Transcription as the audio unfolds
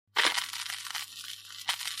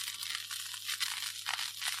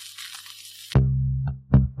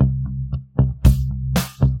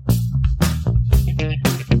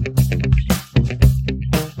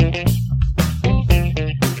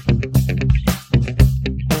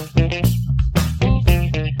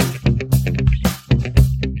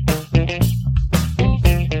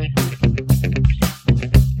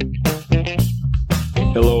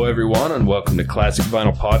everyone, and welcome to Classic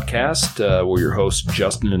Vinyl Podcast. We're your hosts,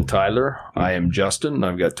 Justin and Tyler. I am Justin, and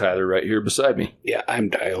I've got Tyler right here beside me. Yeah, I'm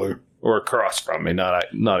Tyler. Or across from me, not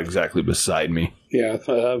exactly beside me. Yeah,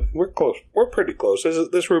 we're close. We're pretty close.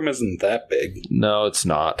 This room isn't that big. No, it's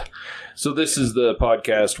not. So this is the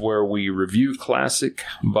podcast where we review classic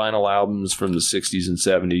vinyl albums from the 60s and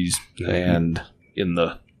 70s, and in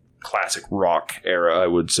the classic rock era, I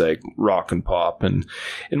would say, rock and pop. And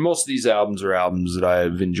most of these albums are albums that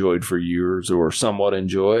I've enjoyed for years or somewhat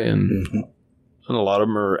enjoy, and a lot of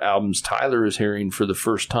them are albums Tyler is hearing for the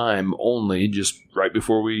first time only just right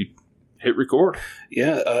before we hit record.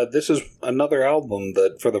 Yeah, this is another album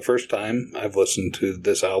that for the first time I've listened to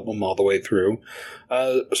this album all the way through.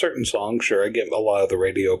 Certain songs, sure, I get a lot of the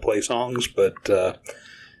radio play songs, but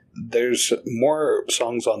there's more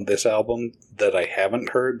songs on this album that I haven't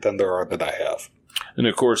heard than there are that I have. And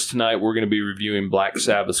of course, tonight we're going to be reviewing Black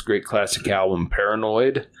Sabbath's great classic album,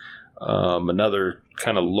 Paranoid. Another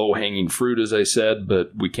kind of low-hanging fruit, as I said,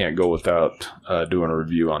 but we can't go without doing a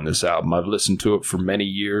review on this album. I've listened to it for many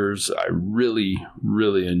years. I really,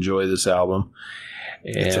 really enjoy this album.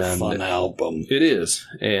 It's a fun album. It is.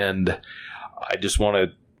 And I just want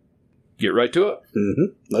to get right to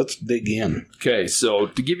it. Let's dig in. Okay, so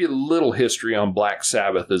to give you a little history on Black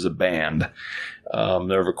Sabbath as a band,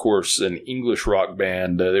 they're, of course, an English rock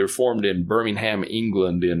band. They were formed in Birmingham,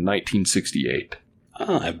 England in 1968.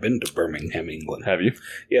 I've been to Birmingham, England. Have you?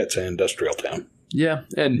 Yeah, it's an industrial town. Yeah,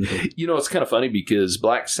 and you know, it's kind of funny because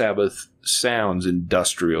Black Sabbath sounds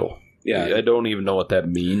industrial. Yeah. I don't even know what that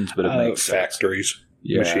means, but it makes factories,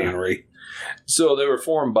 machinery. So they were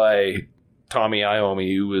formed by Tommy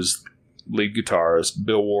Iommi, who was lead guitarist,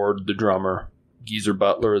 Bill Ward, the drummer, Geezer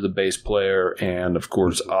Butler, the bass player, and, of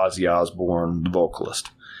course, Ozzy Osbourne, the vocalist.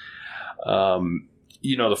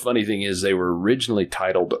 You know, the funny thing is they were originally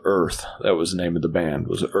titled Earth. That was the name of the band,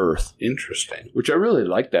 was Earth. Interesting. Which I really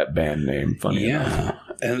like that band name, funny enough.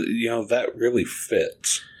 Yeah, and, you know, that really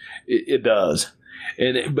fits. It does.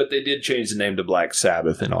 But they did change the name to Black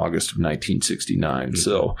Sabbath in August of 1969.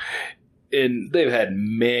 So, and they've had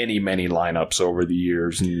many, many lineups over the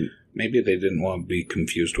years, and maybe they didn't want to be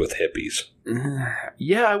confused with hippies.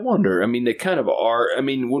 Yeah, I wonder. I mean, they kind of are. I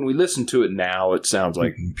mean, when we listen to it now, it sounds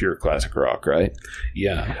like pure classic rock, right?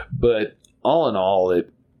 Yeah. But all in all,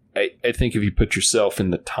 I think if you put yourself in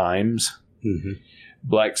the times,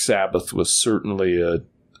 Black Sabbath was certainly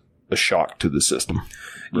a shock to the system.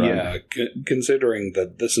 Right? Yeah, considering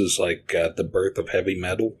that this is like the birth of heavy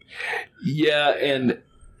metal. Yeah, and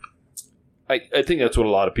I think that's what a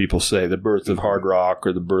lot of people say, the birth of hard rock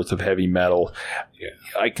or the birth of heavy metal. Yeah.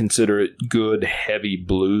 I consider it good, heavy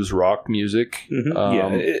blues rock music.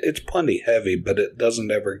 It's plenty heavy, but it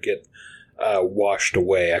doesn't ever get washed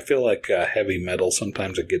away. I feel like heavy metal,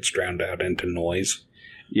 sometimes it gets drowned out into noise.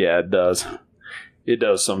 Yeah, it does. It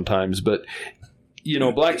does sometimes, but you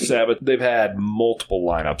know, Black Sabbath, they've had multiple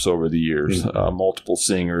lineups over the years, multiple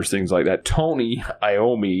singers, things like that. Tony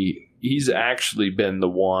Iommi, he's actually been the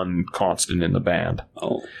one constant in the band.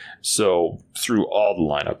 Oh. So, through all the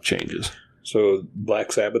lineup changes. So,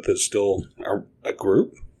 Black Sabbath is still a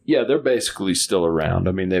group? Yeah, they're basically still around.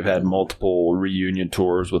 I mean, they've had multiple reunion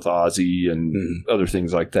tours with Ozzy and other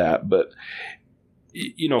things like that. But,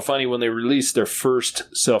 you know, funny, when they released their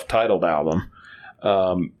first self-titled album,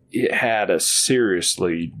 it had a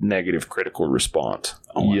seriously negative critical response.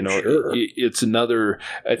 Oh, you know, sure. It's another,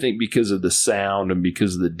 I think because of the sound and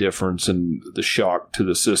because of the difference and the shock to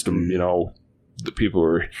the system, you know, the people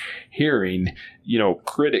are hearing, you know,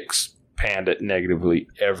 critics panned it negatively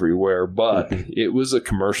everywhere, but it was a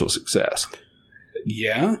commercial success.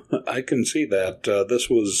 Yeah, I can see that. This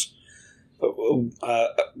was,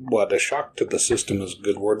 a shock to the system is a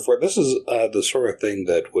good word for it. This is the sort of thing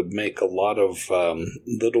that would make a lot of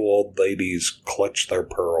little old ladies clutch their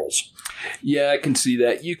pearls. Yeah, I can see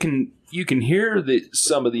that. You can hear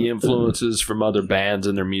some of the influences from other bands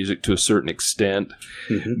in their music to a certain extent,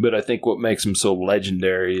 but I think what makes them so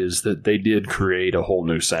legendary is that they did create a whole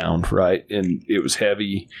new sound, right? And it was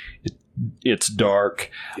heavy. It's dark.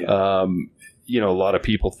 Yeah. You know, a lot of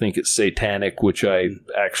people think it's satanic, which I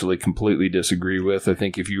actually completely disagree with. I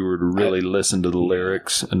think if you were to really listen to the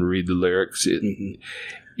lyrics and read the lyrics,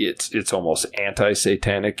 it's almost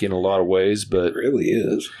anti-satanic in a lot of ways. But it really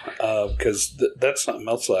is. Because that's something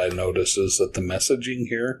else that I notice is that the messaging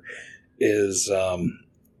here is,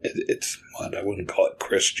 it's what I wouldn't call it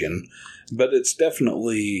Christian, but it's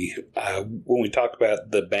definitely, when we talk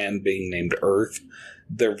about the band being named Earth,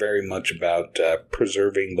 they're very much about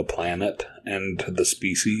preserving the planet and the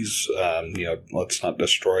species. Let's not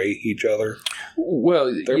destroy each other.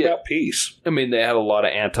 Well, they're about peace. I mean, they have a lot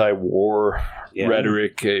of anti-war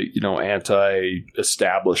rhetoric,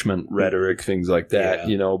 anti-establishment rhetoric, things like that,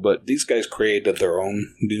 but these guys created their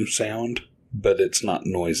own new sound, but it's not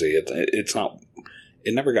noisy. It's not,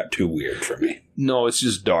 it never got too weird for me. No, it's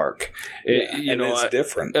just dark. It's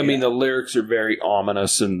different. I mean, the lyrics are very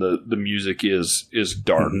ominous and the music is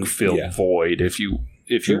dark, filled void, if you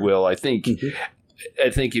will. I think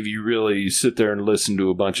if you really sit there and listen to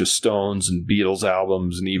a bunch of Stones and Beatles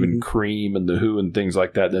albums and even Cream and The Who and things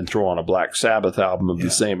like that, then throw on a Black Sabbath album of the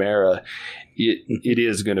same era, it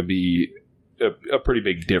is going to be a pretty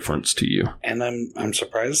big difference to you. And I'm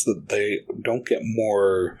surprised that they don't get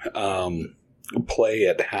more play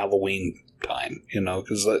at Halloween time,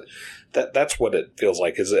 because that's what it feels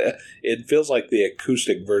like. It feels like the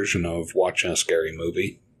acoustic version of watching a scary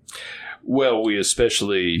movie. Well, we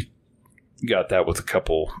especially got that with a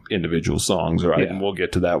couple individual songs, right? And we'll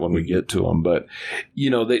get to that when we get to them. But,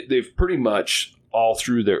 they've pretty much all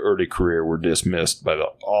through their early career were dismissed by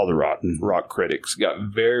all the rock critics. Got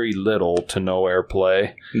very little to no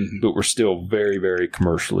airplay, but were still very, very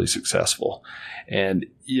commercially successful. And,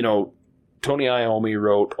 Tony Iommi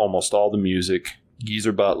wrote almost all the music.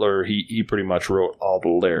 Geezer Butler, he pretty much wrote all the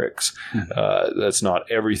lyrics. That's not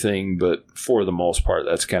everything, but for the most part,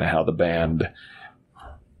 that's kind of how the band,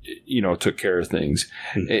 took care of things.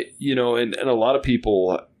 And a lot of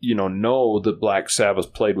people, know that Black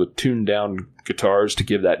Sabbath played with tuned down guitars to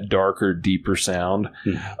give that darker, deeper sound.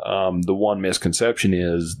 The one misconception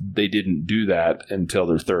is they didn't do that until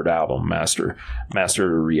their third album, Master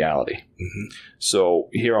of Reality. So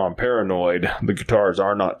here on Paranoid, the guitars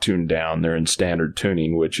are not tuned down. They're in standard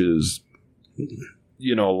tuning, which is,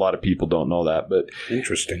 a lot of people don't know that. But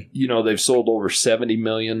interesting. They've sold over 70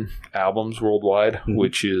 million albums worldwide,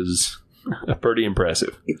 which is pretty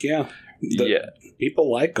impressive. Yeah.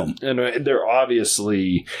 People like them. And they're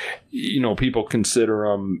obviously, people consider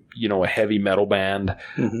them, a heavy metal band.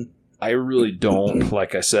 I really don't.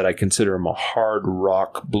 Like I said, I consider them a hard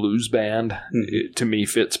rock blues band. It, to me,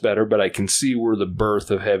 fits better, but I can see where the birth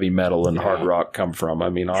of heavy metal and hard rock come from. I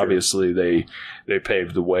mean, obviously, they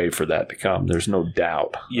paved the way for that to come. There's no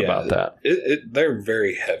doubt about that. They're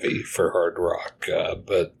very heavy for hard rock,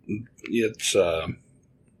 but it's,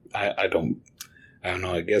 I don't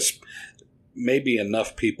know, I guess maybe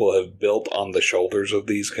enough people have built on the shoulders of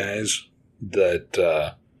these guys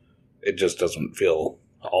that it just doesn't feel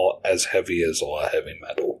all as heavy as a lot of heavy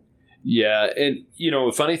metal. Yeah, and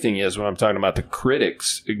the funny thing is, when I'm talking about the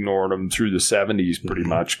critics ignored them through the 70s pretty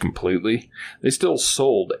much completely, they still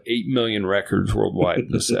sold 8 million records worldwide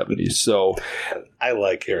in the 70s. So I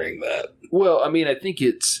like hearing that. Well, I mean, I think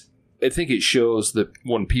it shows that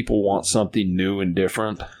when people want something new and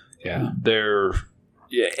different, and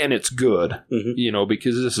it's good,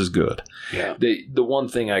 because this is good. Yeah. The one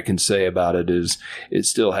thing I can say about it is it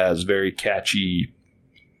still has very catchy.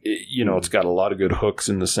 It's got a lot of good hooks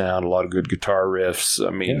in the sound, a lot of good guitar riffs. I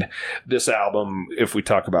mean, this album, if we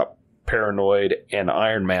talk about Paranoid and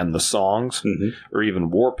Iron Man, the songs, or even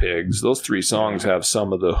War Pigs, those three songs have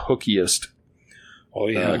some of the hookiest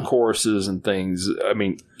choruses and things. I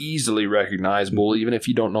mean, easily recognizable. Even if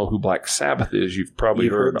you don't know who Black Sabbath is, you've probably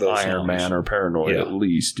heard Iron Man or Paranoid at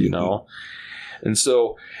least, And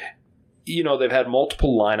so, they've had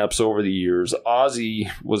multiple lineups over the years. Ozzy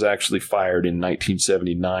was actually fired in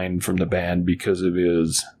 1979 from the band because of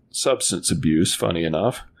his substance abuse, funny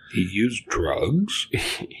enough. He used drugs?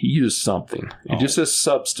 He used something. It just says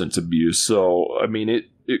substance abuse. So, I mean, it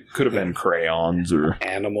could have been crayons or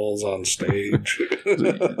animals on stage.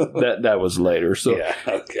 that was later. So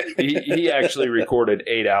he actually recorded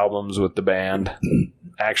 8 albums with the band.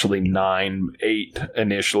 Actually 8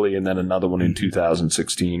 initially, and then another one in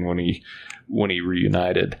 2016 when he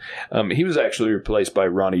reunited. He was actually replaced by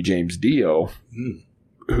Ronnie James Dio,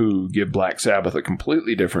 who give Black Sabbath a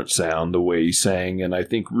completely different sound, the way he sang, and I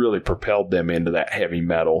think really propelled them into that heavy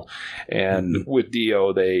metal. And with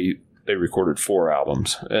Dio, they recorded 4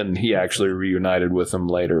 albums, and he actually reunited with them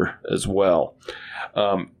later as well.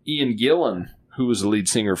 Ian Gillan, who was the lead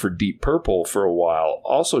singer for Deep Purple for a while,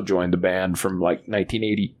 also joined the band from like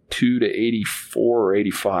 1982 to 84 or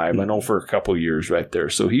 85. I know for a couple years right there.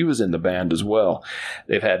 So he was in the band as well.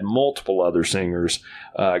 They've had multiple other singers,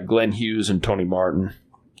 Glenn Hughes and Tony Martin,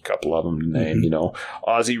 a couple of them to name,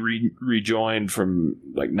 Ozzy rejoined from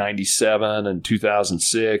like 97 and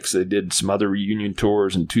 2006. They did some other reunion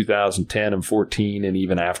tours in 2010 and 14 and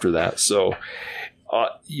even after that. So,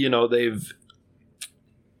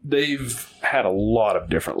 they've had a lot of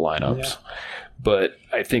different lineups, but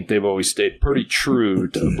I think they've always stayed pretty true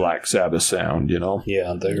to the Black Sabbath sound,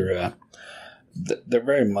 Yeah, they're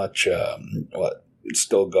very much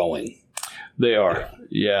still going. They are,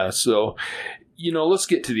 yeah. So, let's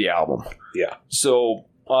get to the album. Yeah. So,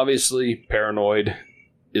 obviously, Paranoid,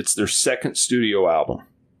 it's their second studio album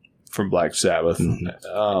from Black Sabbath,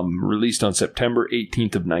 released on September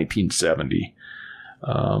 18th of 1970.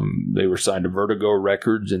 They were signed to Vertigo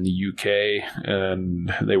Records in the UK,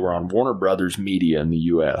 and they were on Warner Brothers Media in the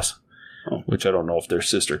US, which I don't know if they're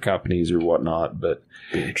sister companies or whatnot, but...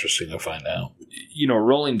 Be interesting to find out.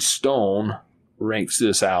 Rolling Stone ranks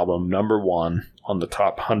this album number 1 on the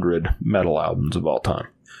top 100 metal albums of all time.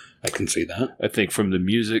 I can see that. I think from the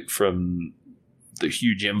music, from the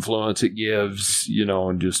huge influence it gives,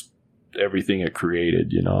 and just everything it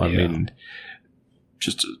created, I mean,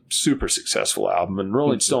 just a super successful album. And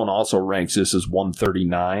Rolling Stone also ranks this as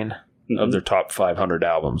 139 of their top 500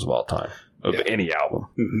 albums of all time, of any album.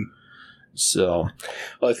 So,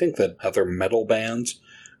 well, I think that other metal bands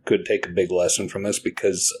could take a big lesson from this,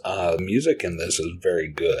 because music in this is very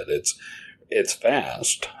good. It's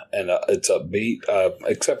fast and it's upbeat,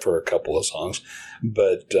 except for a couple of songs,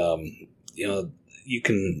 but you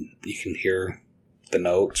can hear the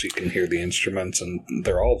notes, you can hear the instruments, and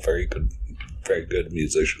they're all very good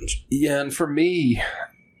musicians. Yeah, and for me,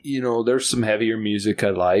 there's some heavier music I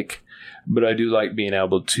like, but I do like being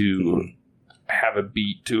able to have a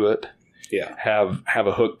beat to it. Yeah. Have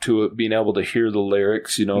a hook to it, being able to hear the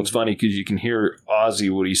lyrics. It's funny because you can hear Ozzy,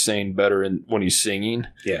 what he's saying, better when he's singing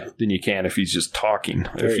than you can if he's just talking.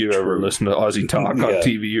 Very if you true. ever listen to Ozzy talk on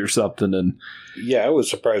TV or something. And I was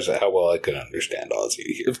surprised at how well I could understand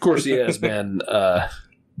Ozzy. Of course, he has been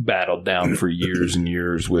battled down for years and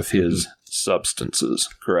years with his substances,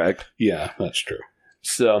 correct? Yeah, that's true.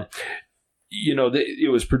 So...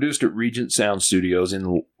 it was produced at Regent Sound Studios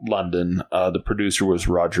in London. The producer was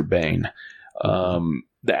Roger Bain.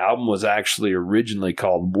 The album was actually originally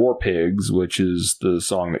called War Pigs, which is the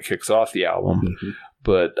song that kicks off the album.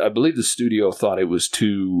 But I believe the studio thought it was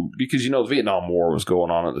too... Because, the Vietnam War was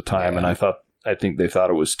going on at the time, and I think they thought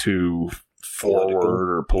it was too forward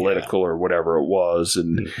or political or whatever it was,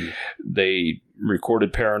 and they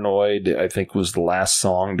recorded Paranoid, I think was the last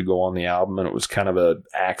song to go on the album, and it was kind of an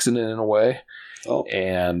accident in a way,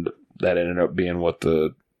 and that ended up being what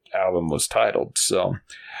the album was titled. So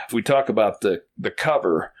if we talk about the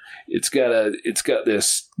cover, it's got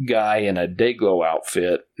this guy in a Dayglow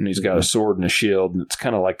outfit, and he's got a sword and a shield, and it's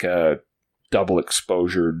kind of like a double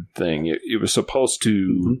exposure thing. It was supposed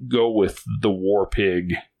to go with the War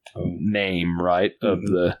Pig name, right, of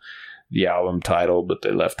the album title, but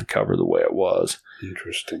they left the cover the way it was.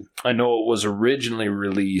 Interesting. I know it was originally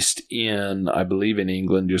released I believe in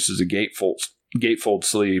England, just as a gatefold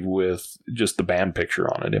sleeve with just the band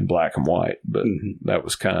picture on it in black and white, but that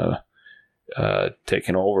was kind of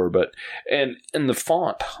taken over. But and the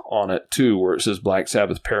font on it too, where it says Black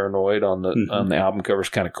Sabbath Paranoid on the album cover, is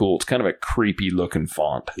kind of cool. It's kind of a creepy looking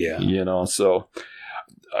font, so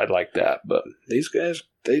I like that. But these guys,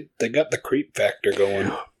 they got the creep factor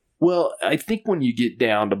going. Well, I think when you get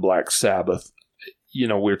down to Black Sabbath, we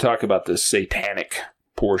were talking about the satanic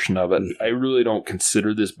portion of it. I really don't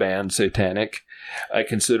consider this band satanic. I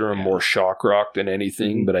consider them more shock rock than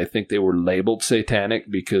anything, but I think they were labeled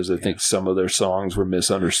satanic because I think some of their songs were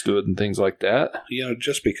misunderstood and things like that.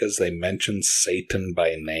 Just because they mention Satan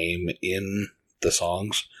by name in the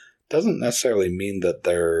songs doesn't necessarily mean that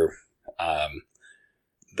they're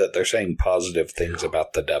saying positive things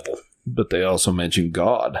about the devil. But they also mention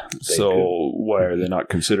God. Why are they not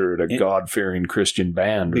considered a God-fearing Christian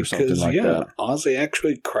band or something like that? Ozzy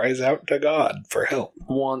actually cries out to God for help.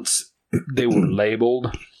 Once they were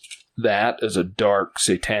labeled that as a dark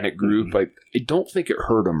satanic group, I don't think it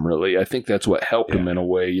hurt them really. I think that's what helped them in a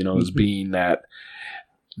way, as being that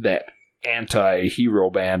anti-hero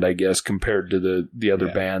band, I guess, compared to the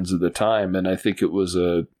other bands of the time. And I think it was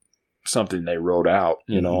something they wrote out,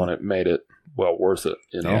 and it made it well worth it,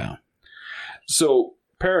 Yeah. So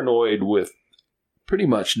Paranoid, with pretty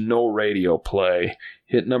much no radio play,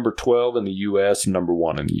 hit number 12 in the US and number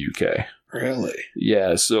 1 in the UK. Really?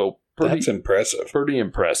 Yeah, so that's impressive. Pretty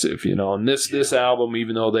impressive, And this album,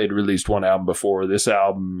 even though they'd released one album before, this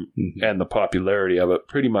album and the popularity of it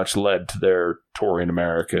pretty much led to their touring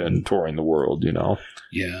America and touring the world,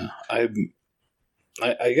 Yeah, I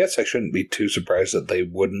guess I shouldn't be too surprised that they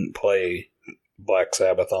wouldn't play Black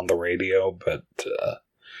Sabbath on the radio, but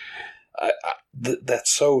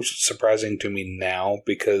that's so surprising to me now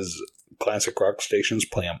because classic rock stations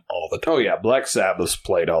play them all the time. Oh yeah, Black Sabbath's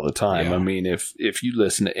played all the time. Yeah. I mean, if you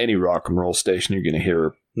listen to any rock and roll station, you're going to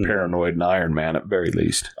hear Paranoid and Iron Man at very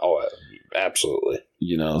least. Oh, absolutely.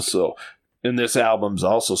 So, and this album's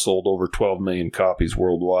also sold over 12 million copies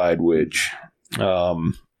worldwide, which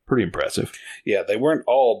pretty impressive. Yeah, they weren't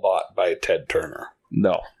all bought by Ted Turner.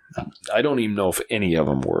 No, I don't even know if any of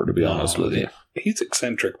them were, to be honest with you. He's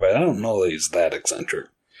eccentric, but I don't know that he's that eccentric.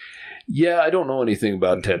 Yeah, I don't know anything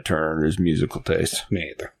about Ted Turner or his musical taste.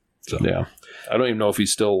 Me either. So yeah, I don't even know if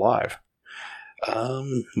he's still alive.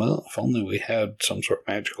 Well, if only we had some sort of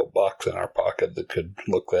magical box in our pocket that could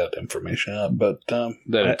look that information up. But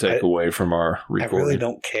that'd take away from our recording. I really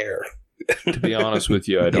don't care. To be honest with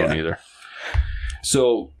you, I don't either.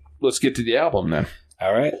 So let's get to the album then.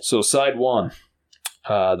 All right. So side one,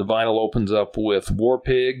 the vinyl opens up with War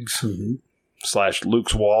Pigs /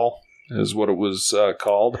 Luke's Wall is what it was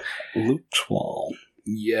called. Luke's Wall.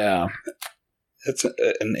 Yeah. It's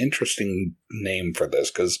an interesting name for this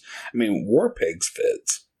because, I mean, War Pigs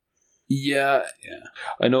fits. Yeah.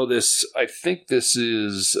 I know this. I think this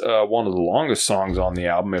is one of the longest songs on the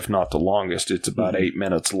album, if not the longest. It's about 8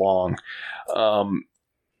 minutes long.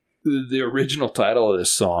 The original title of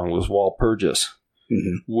this song was Walpurgis,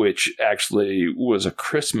 which actually was a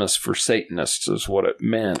Christmas for Satanists, is what it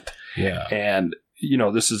meant. Yeah. And, you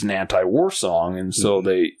know, this is an anti-war song, and so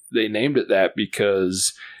they named it that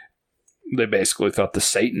because they basically thought the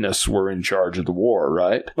Satanists were in charge of the war,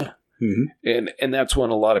 right? And that's when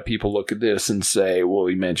a lot of people look at this and say, well,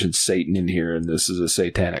 he mentioned Satan in here and this is a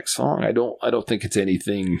satanic song. I don't think it's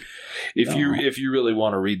anything. If you really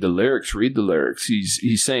want to read the lyrics, read the lyrics.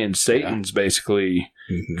 He's saying Satan's basically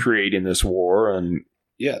creating this war. And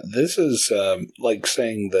yeah, this is like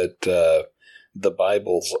saying that the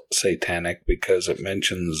Bible's satanic because it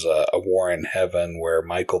mentions a war in heaven where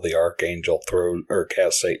Michael the Archangel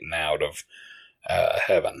casts Satan out of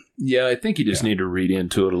heaven. Yeah, I think you just need to read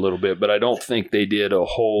into it a little bit, but I don't think they did a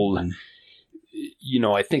whole,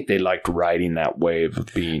 I think they liked writing that wave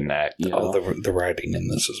of being that, the writing in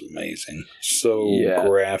this is amazing. So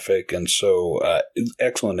graphic and so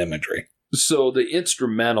excellent imagery. So the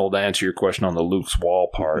instrumental, to answer your question on the Luke's Wall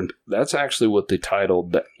part, that's actually what they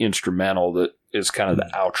titled the instrumental that is kind of the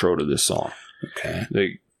outro to this song. Okay.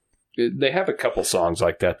 They have a couple songs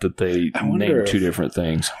like that they name two different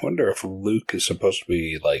things. I wonder if Luke is supposed to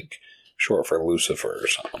be like short for Lucifer or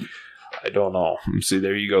something. I don't know. See,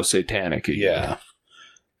 there you go, satanic. Yeah.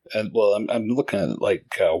 And well, I'm looking at like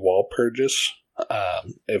Walpurgis.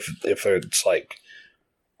 If it's like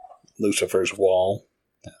Lucifer's Wall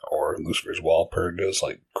or Lucifer's Walpurgis,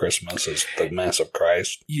 like Christmas is the Mass of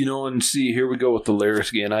Christ. And see, here we go with the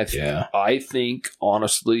lyrics again. I think,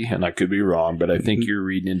 honestly, and I could be wrong, but I think you're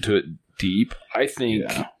reading into it deep. I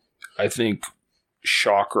think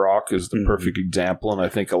shock rock is the perfect example, and I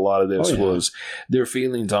think a lot of this was their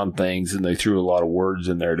feelings on things, and they threw a lot of words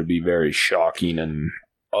in there to be very shocking and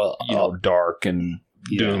dark and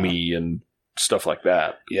doomy and stuff like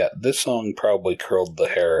that. Yeah, this song probably curled the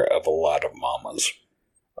hair of a lot of mamas.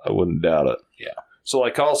 I wouldn't doubt it. Yeah. So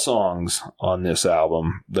like all songs on this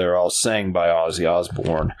album, they're all sang by Ozzy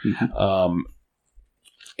Osbourne.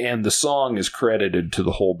 And the song is credited to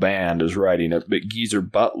the whole band as writing it, but Geezer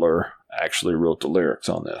Butler actually wrote the lyrics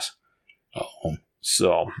on this. Oh.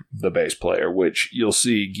 So, the bass player, which you'll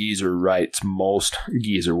see Geezer writes most...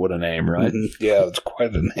 Geezer, what a name, right? Yeah, it's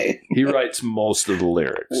quite a name. He writes most of the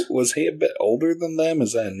lyrics. Was he a bit older than them?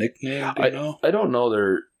 Is that a nickname? Do you know? I don't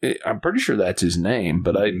know. I'm pretty sure that's his name,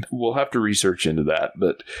 but we'll have to research into that.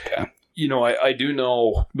 But, I do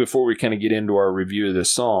know, before we kind of get into our review of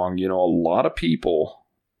this song, a lot of people,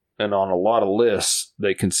 and on a lot of lists,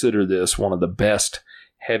 they consider this one of the best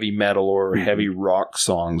heavy metal or heavy rock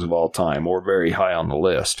songs of all time, or very high on the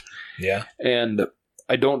list. Yeah. And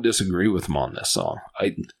I don't disagree with them on this song.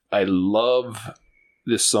 I love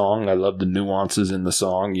this song. I love the nuances in the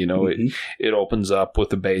song. It opens up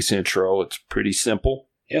with a bass intro. It's pretty simple.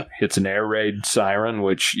 Yeah. Hits an air raid siren,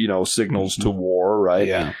 which, signals to war, right?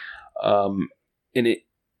 Yeah. And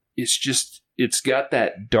it's got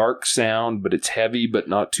that dark sound, but it's heavy, but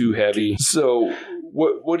not too heavy. So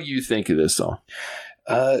what do you think of this song?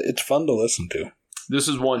 It's fun to listen to. This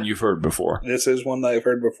is one you've heard before. This is one that I've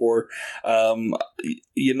heard before.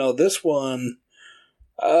 This one,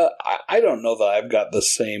 I don't know that I've got the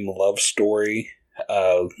same love story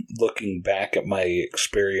looking back at my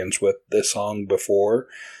experience with this song before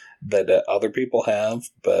that other people have,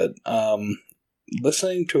 but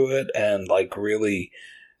listening to it and like really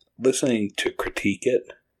listening to critique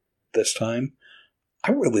it this time,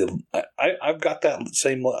 I've got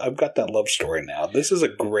that love story now. This is a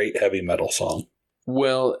great heavy metal song.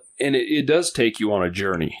 Well, and it does take you on a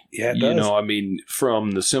journey. Yeah, it does.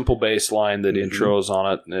 From the simple bass line that intros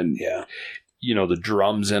on it, and the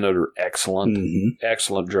drums in it are excellent.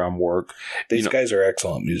 Excellent drum work. These guys are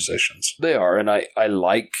excellent musicians. They are, and I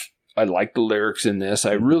like the lyrics in this.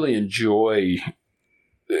 I really enjoy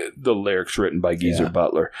the lyrics written by Geezer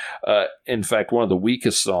Butler. In fact, one of the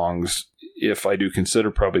weakest songs, if I do consider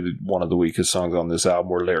probably one of the weakest songs on this album,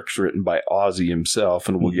 were lyrics written by Ozzy himself,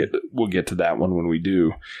 and we'll get to that one when we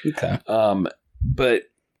do. Okay. But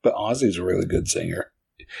Ozzy's a really good singer.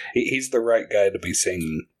 He's the right guy to be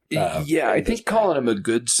singing. I think calling him a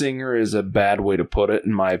good singer is a bad way to put it,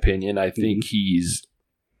 in my opinion. I think he's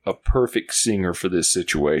a perfect singer for this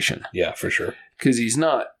situation. Yeah, for sure. Because you're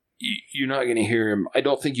not going to hear him. I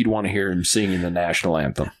don't think you'd want to hear him singing the national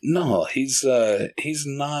anthem. No, he's not he's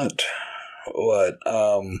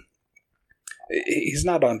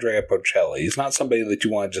not Andrea Bocelli. He's not somebody that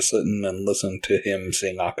you want to just sit in and listen to him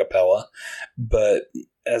sing a cappella. But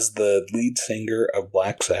as the lead singer of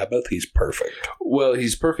Black Sabbath, he's perfect. Well,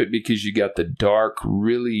 he's perfect because you got the dark,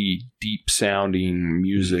 really deep-sounding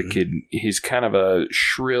music. And he's kind of a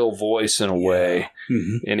shrill voice in a way,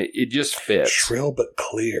 and it just fits. Shrill but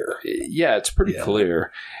clear. Yeah, it's pretty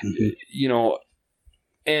clear. You know,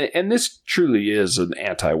 and this truly is an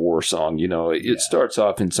anti-war song. You know, it starts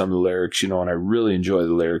off in some of the lyrics, you know, and I really enjoy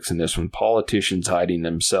the lyrics in this one. Politicians hiding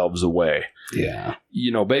themselves away. Yeah.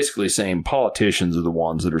 You know, basically saying politicians are the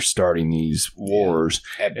ones that are starting these wars.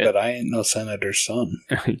 But I ain't no senator's son.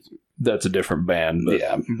 That's a different band,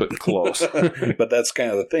 but close. But that's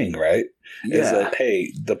kind of the thing, right? Yeah. Is that,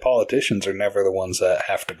 hey, the politicians are never the ones that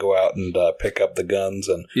have to go out and pick up the guns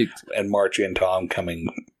and march into oncoming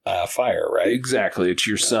fire, right? Exactly. It's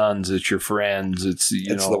your sons, it's your friends, it's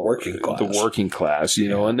the working class. The working class, you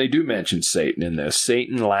know, and they do mention Satan in this.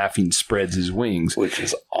 Satan laughing spreads his wings. Which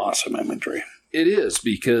is awesome imagery. It is,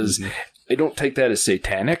 because I don't take that as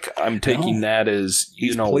satanic. I'm taking that as,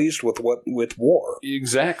 he's pleased with war.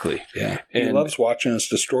 Exactly. Yeah. He loves watching us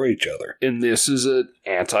destroy each other. And this is an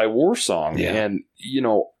anti-war song. Yeah. And, you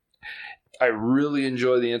know, I really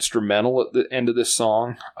enjoy the instrumental at the end of this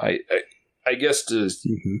song. I guess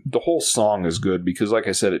the whole song is good because, like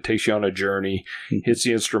I said, it takes you on a journey, hits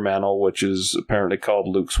the instrumental, which is apparently called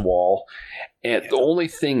Luke's Wall. And the only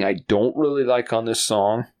thing I don't really like on this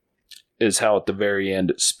song is how at the very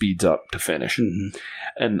end it speeds up to finish.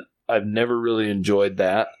 And I've never really enjoyed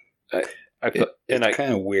that. It's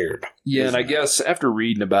kind of weird. Yeah, and I guess after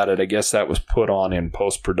reading about it, I guess that was put on in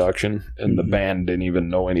post-production, and the band didn't even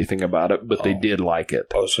know anything about it, but they did like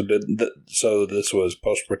it. Oh, so this was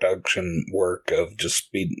post-production work of just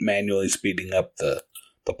manually speeding up the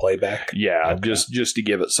playback? Yeah, okay. just to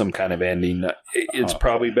give it some kind of ending. It's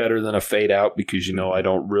probably better than a fade-out because, you know, I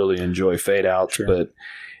don't really enjoy fade-outs, but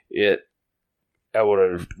I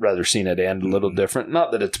would have rather seen it end a little different.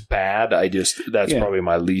 Not that it's bad. That's probably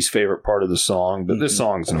my least favorite part of the song. But this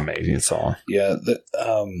song's an amazing song. Yeah,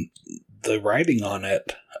 the writing on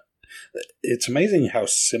it. It's amazing how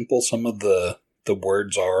simple some of the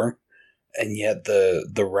words are, and yet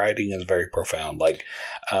the writing is very profound. Like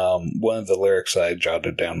one of the lyrics I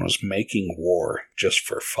jotted down was "making war just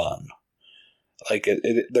for fun." Like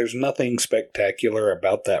there's nothing spectacular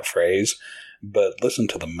about that phrase. But listen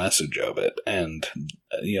to the message of it. And,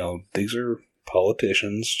 you know, these are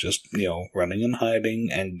politicians just, you know, running and hiding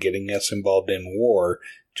and getting us involved in war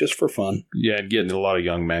just for fun. Yeah, and getting a lot of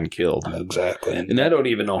young men killed. Exactly. And I don't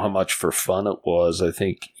even know how much for fun it was. I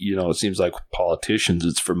think, you know, it seems like politicians,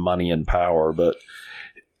 it's for money and power. But,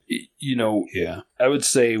 you know, I would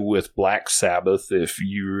say with Black Sabbath, if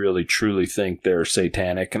you really truly think they're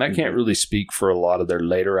satanic, and I can't really speak for a lot of their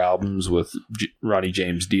later albums with Ronnie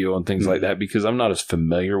James Dio and things like that, because I'm not as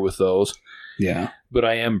familiar with those. Yeah. But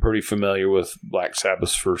I am pretty familiar with Black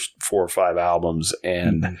Sabbath's first 4 or 5 albums,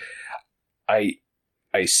 and I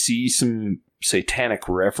see some satanic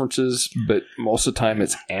references, but most of the time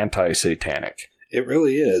it's anti-satanic. It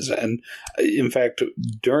really is. And in fact,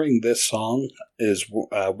 during this song is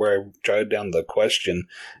where I jotted down the question,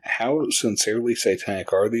 how sincerely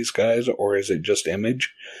satanic are these guys, or is it just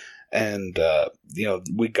image? And, you know,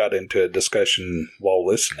 we got into a discussion while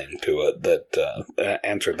listening to it that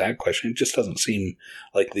answered that question. It just doesn't seem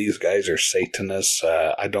like these guys are Satanists.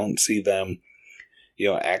 I don't see them, you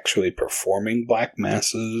know, actually performing black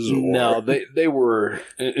masses. No, they were.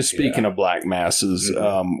 Speaking of black masses,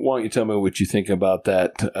 why don't you tell me what you think about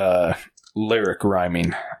that lyric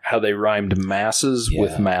rhyming? How they rhymed masses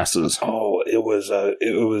with masses. Oh, it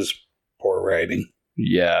was poor writing.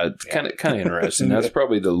 Yeah, it's kind of interesting. That's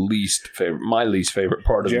probably my least favorite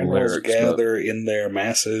part of Generals the lyrics. Gather in their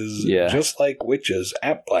masses, just like witches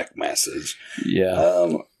at black masses.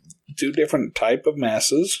 Yeah, 2 different type of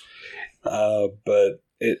masses. But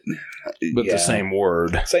the same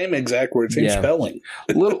word, same exact word, same spelling.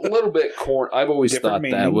 little bit corny. I've always thought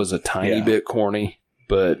that was a tiny bit corny,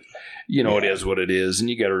 But, it is what it is. And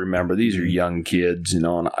you got to remember, these are young kids,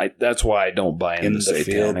 and that's why I don't buy into in the the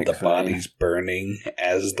field, satanic the thing. body's burning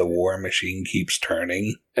as the war machine keeps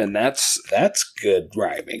turning. And that's good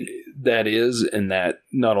rhyming. That is, and that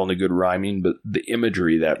not only good rhyming, but the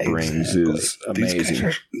imagery that brings is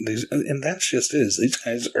amazing. And that's just it. These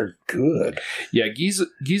guys are good. Yeah,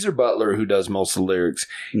 Geezer Butler, who does most of the lyrics,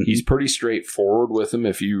 he's pretty straightforward with them.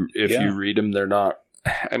 If you read them, they're not.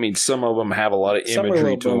 I mean, some of them have a lot of imagery some are a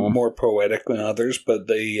little to bit them. more poetic than others, but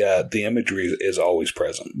the imagery is always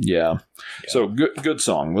present. Yeah. So good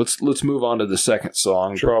song. Let's move on to the second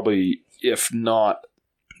song. Sure. Probably, if not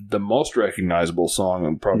the most recognizable song,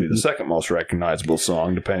 and probably the second most recognizable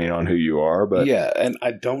song, depending on who you are. But yeah, and I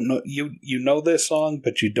don't know you know this song,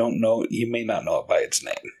 but you may not know it by its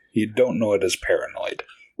name. You don't know it as Paranoid.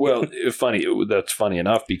 Well, that's funny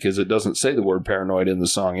enough because it doesn't say the word paranoid in the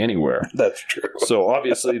song anywhere. That's true. So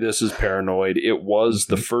obviously this is Paranoid. It was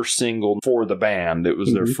the first single for the band. It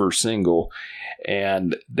was their first single.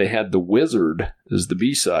 And they had The Wizard as the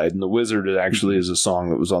B-side. And The Wizard actually is a song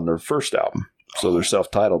that was on their first album. So their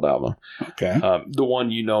self-titled album. Okay. The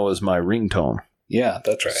one is My Ringtone. Yeah,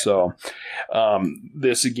 that's right. So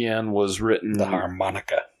this again was written... The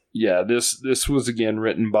harmonica. Yeah, this was again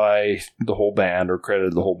written by the whole band, or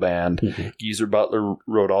credited the whole band. Geezer Butler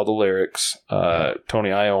wrote all the lyrics. Tony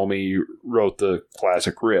Iommi wrote the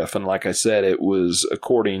classic riff. And like I said, it was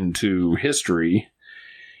according to history.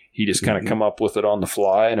 He just kind of come up with it on the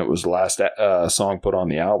fly, and it was the last song put on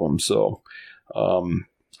the album. So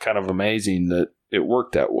kind of amazing that it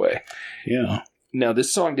worked that way. Yeah. Now,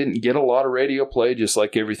 this song didn't get a lot of radio play, just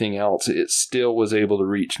like everything else. It still was able to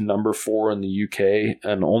reach number 4 in the UK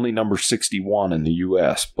and only number 61 in the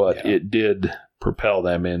US, but it did propel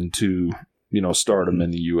them into, stardom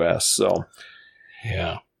in the US. So,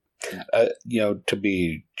 yeah. To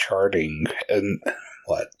be charting and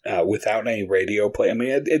without any radio play, I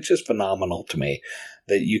mean, it's just phenomenal to me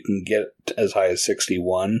that you can get as high as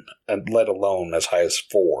 61, and let alone as high as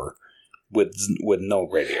 4. With no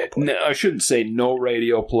radio play. No, I shouldn't say no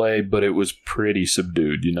radio play, but it was pretty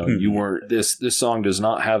subdued. You weren't. This song does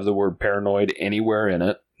not have the word paranoid anywhere in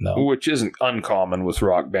it, which isn't uncommon with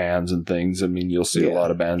rock bands and things. I mean, you'll see a lot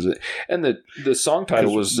of bands. And the song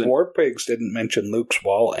title was... War Pigs didn't mention Luke's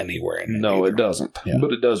Wall anywhere in it. No, it doesn't. Yeah.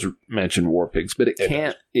 But it does mention War Pigs. But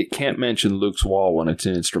it can't mention Luke's Wall when it's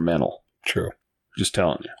an instrumental. True. Just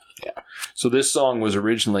telling you. Yeah. So this song was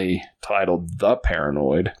originally titled The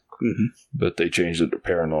Paranoid. But they changed it to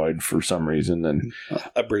Paranoid for some reason. And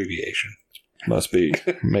abbreviation. Must be.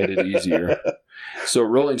 Made it easier. So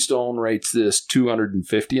Rolling Stone rates this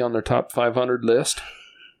 250 on their top 500 list.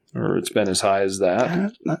 Or it's been as high as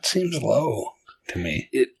that. That seems low to me.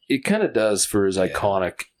 It kind of does for as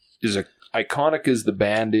iconic. Iconic as the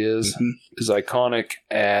band is. As iconic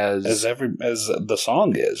as the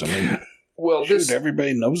song is. I mean... Well,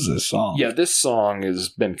 everybody knows this song. Yeah, this song has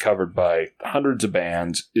been covered by hundreds of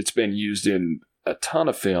bands. It's been used in a ton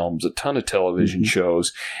of films, a ton of television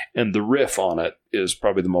shows, and the riff on it is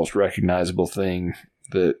probably the most recognizable thing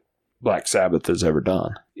that Black Sabbath has ever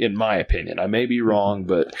done, in my opinion. I may be wrong,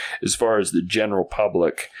 but as far as the general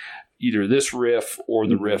public, either this riff or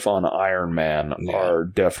the riff on Iron Man are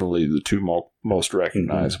definitely the two most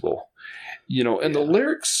recognizable. And the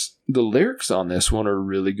lyrics on this one are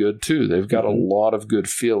really good too. They've got a lot of good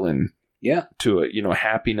feeling to it.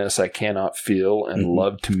 Happiness I cannot feel, and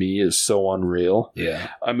love to me is so unreal. Yeah.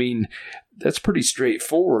 I mean, that's pretty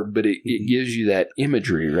straightforward, but it gives you that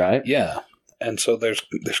imagery, right? Yeah. And so there's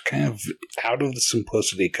kind of, out of the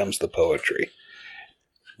simplicity comes the poetry.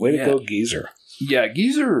 Way to go, Geezer. Yeah,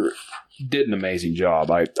 Geezer did an amazing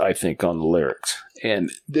job, I think, on the lyrics.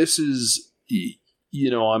 And this is,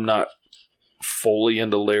 I'm not fully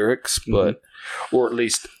into lyrics, but or at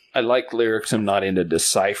least I like lyrics. I'm not into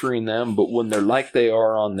deciphering them, but when they're like they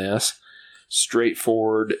are on this,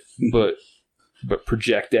 straightforward, but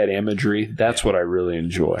project that imagery, that's what I really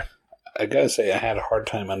enjoy. I gotta say, I had a hard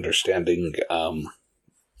time understanding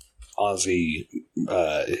Ozzy.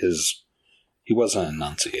 He wasn't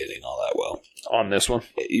enunciating all that well on this one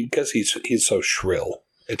because he's so shrill.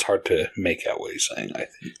 It's hard to make out what he's saying. I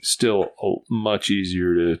think still much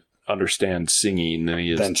easier to understand singing than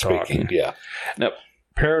he is talking. Speaking, yeah. Now,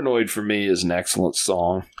 Paranoid for me is an excellent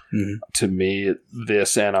song. To me,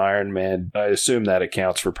 this and Iron Man, I assume that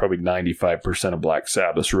accounts for probably 95% of Black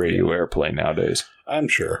Sabbath's radio airplay nowadays. I'm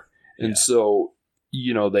sure. And so,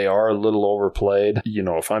 they are a little overplayed.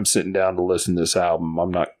 If I'm sitting down to listen to this album,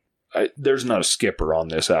 there's not a skipper on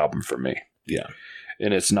this album for me. Yeah.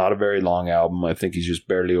 And it's not a very long album. I think he's just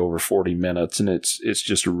barely over 40 minutes, and it's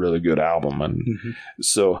just a really good album. And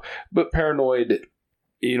so, but Paranoid,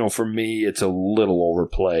 for me, it's a little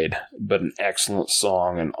overplayed, but an excellent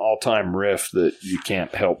song, an all-time riff that you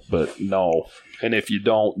can't help but know. And if you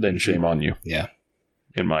don't, then shame on you. Yeah.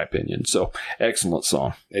 In my opinion. So, excellent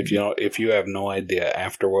song. If you have no idea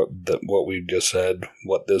after what we've just said,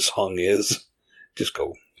 what this song is, just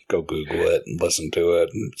go Google it and listen to it,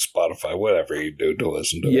 and Spotify, whatever you do to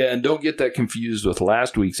listen to it. Yeah, and don't get that confused with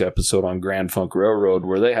last week's episode on Grand Funk Railroad,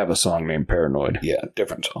 where they have a song named Paranoid. Yeah,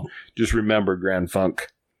 different song. Just remember, Grand Funk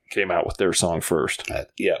came out with their song first.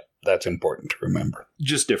 Yeah, that's important to remember.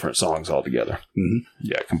 Just different songs altogether. Mm-hmm.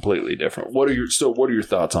 Yeah, completely different. What are your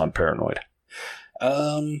thoughts on Paranoid?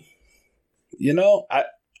 I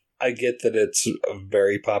get that it's a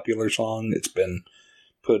very popular song. It's been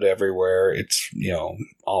put everywhere. It's,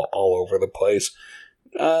 all over the place.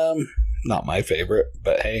 Not my favorite,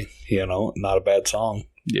 but hey, not a bad song.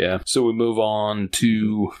 Yeah. So we move on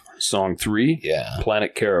to song 3. Yeah.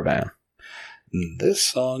 Planet Caravan. This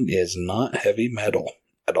song is not heavy metal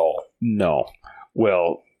at all. No.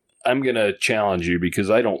 Well, I'm going to challenge you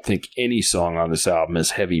because I don't think any song on this album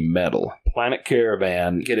is heavy metal. Planet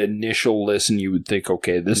Caravan, at initial listen, you would think,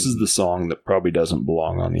 okay, this is the song that probably doesn't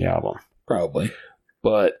belong on the album. Probably.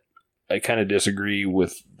 But I kind of disagree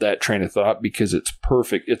with that train of thought because it's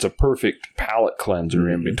perfect. It's a perfect palate cleanser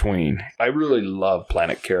in between. I really love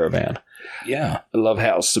Planet Caravan. Yeah. I love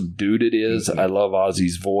how subdued it is. I love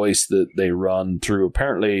Ozzy's voice that they run through.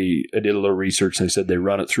 Apparently, I did a little research and they said they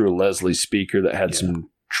run it through a Leslie speaker that had some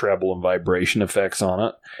treble and vibration effects on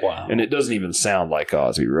it. Wow. And it doesn't even sound like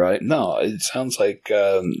Ozzy, right? No, it sounds like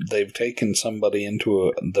they've taken somebody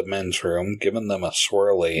into the men's room, given them a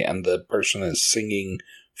swirly, and the person is singing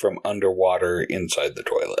from underwater inside the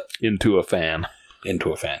toilet. Into a fan,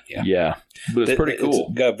 yeah. Yeah. But it's pretty cool.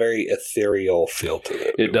 It's got a very ethereal feel to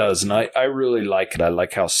it. It does, and I really like it. I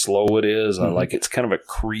like how slow it is. I like it's kind of a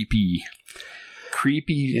creepy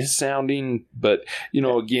sounding, but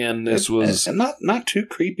again, this was not too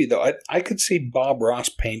creepy though. I could see Bob Ross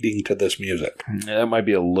painting to this music. That might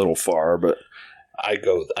be a little far, but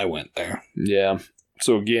I went there. Yeah.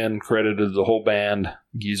 So again, credited to the whole band.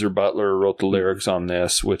 Geezer Butler wrote the lyrics on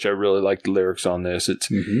this, which I really like the lyrics on this.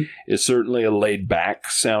 It's certainly a laid back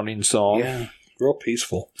sounding song. Yeah, real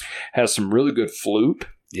peaceful. Has some really good flute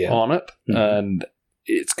on it, and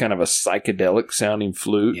it's kind of a psychedelic sounding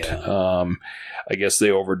flute. Yeah. I guess they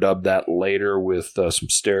overdubbed that later with some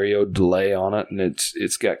stereo delay on it, and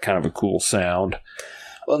it's got kind of a cool sound.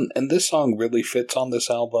 Well, and this song really fits on this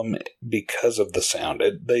album because of the sound.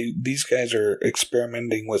 These guys are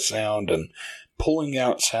experimenting with sound and pulling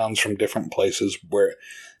out sounds from different places where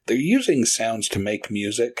they're using sounds to make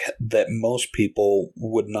music that most people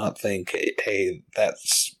would not think, hey,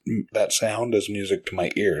 that sound is music to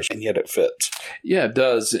my ears, and yet it fits. Yeah, it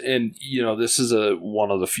does. And, this is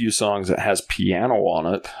one of the few songs that has piano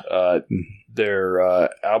on it. Their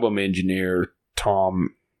album engineer,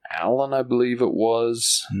 Tom Allen, I believe it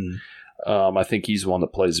was. I think he's the one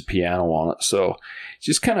that plays the piano on it. So it's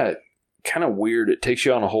just kind of weird. It takes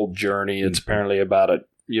you on a whole journey. It's apparently about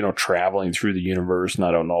traveling through the universe. And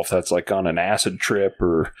I don't know if that's like on an acid trip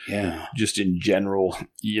or just in general,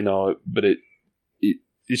 but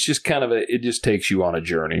it's just kind of it just takes you on a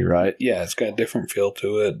journey, right? Yeah, it's got a different feel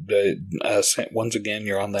to it. Once again,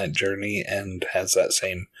 you're on that journey and has that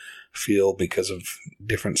same feel because of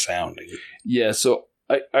different sounding. Yeah, so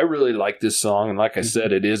I really like this song, and like I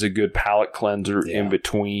said, it is a good palate cleanser in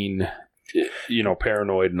between,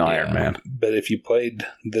 Paranoid and Iron Man. But if you played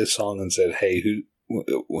this song and said, "Hey,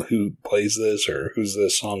 who plays this or who's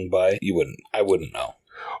this song by?" I wouldn't know.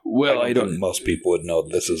 Well, I don't think most people would know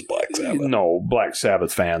this is Black Sabbath. No, Black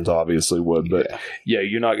Sabbath fans obviously would, but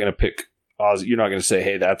you're not going to pick Ozzy. You're not going to say,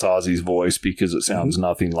 "Hey, that's Ozzy's voice," because it sounds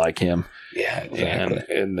nothing like him. Yeah,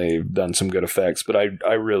 exactly. And they've done some good effects, but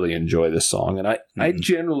I really enjoy this song, and I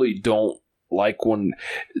generally don't like when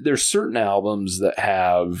there's certain albums that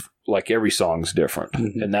have like every song's different,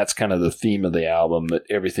 and that's kind of the theme of the album, that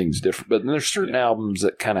everything,'s different. But then there's certain albums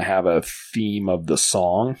that kind of have a theme of the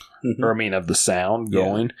song, or of the sound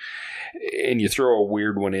going. And you throw a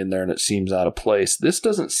weird one in there and it seems out of place. This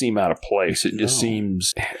doesn't seem out of place. It just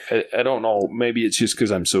seems, I don't know, maybe it's just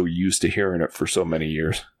because I'm so used to hearing it for so many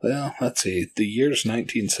years. Well, let's see. The year's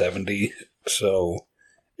 1970, so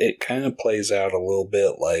it kind of plays out a little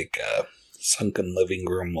bit like a sunken living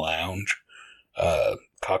room lounge,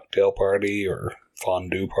 cocktail party or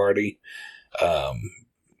fondue party.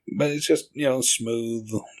 But it's just,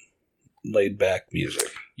 smooth, laid back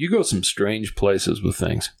music. You go some strange places with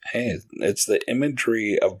things. Hey, it's the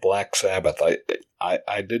imagery of Black Sabbath.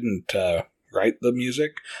 I didn't write the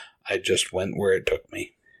music. I just went where it took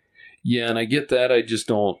me. Yeah, and I get that. I just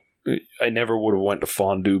don't. I never would have went to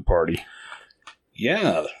fondue party.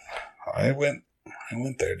 Yeah, I went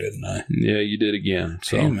there, didn't I? Yeah, you did again.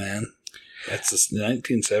 So. Hey, man. It's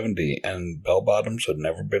 1970, and bell bottoms had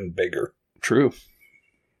never been bigger. True.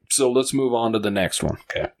 So let's move on to the next one.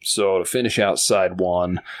 Okay. So to finish out side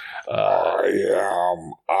one, I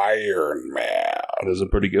am Iron Man. that is a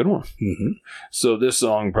pretty good one. Mm-hmm. So this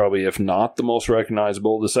song, probably, if not the most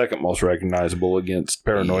recognizable, the second most recognizable against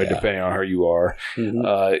Paranoid, depending on how you are.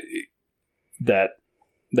 Mm-hmm.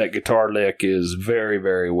 That guitar lick is very,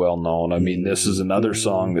 very well known. I mean, this is another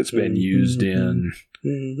song that's been used in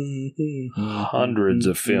hundreds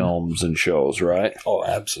of films and shows, right? Oh,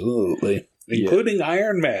 absolutely. Including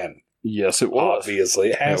Iron Man. Yes, it was. Obviously.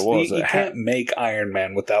 It has to be. You can't make Iron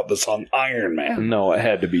Man without the song Iron Man. No, it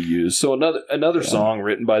had to be used. So another song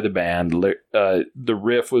written by the band. The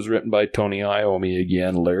riff was written by Tony Iommi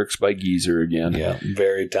again. Lyrics by Geezer again. Yeah,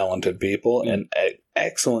 very talented people and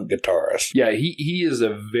excellent guitarist. Yeah, he is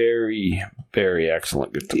a very, very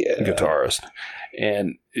excellent guitarist.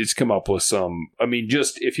 And it's come up with some... I mean,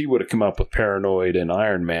 just if he would have come up with Paranoid and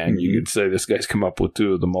Iron Man, you could say this guy's come up with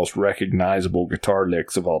two of the most recognizable guitar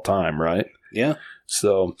licks of all time, right? Yeah.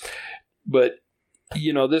 So, but,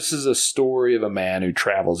 this is a story of a man who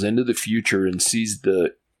travels into the future and sees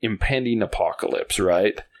the impending apocalypse,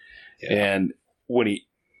 right? Yeah. And when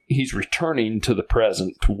he's returning to the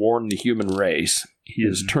present to warn the human race, he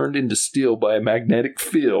is turned into steel by a magnetic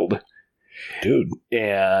field. Dude.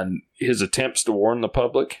 And his attempts to warn the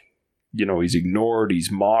public, he's ignored, he's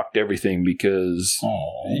mocked, everything, because,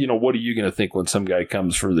 what are you going to think when some guy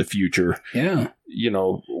comes from the future? Yeah.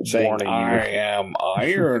 Saying, warning you. I am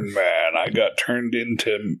Iron Man. I got turned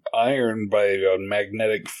into iron by a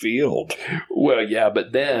magnetic field. Well, yeah,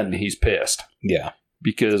 but then he's pissed. Yeah.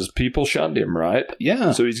 Because people shunned him, right?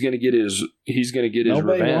 Yeah. So he's going to get his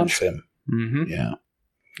Nobody revenge. Wants him. Mm-hmm. Yeah.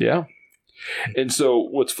 Yeah. And so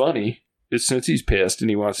what's funny is since he's pissed and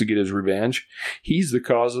he wants to get his revenge, he's the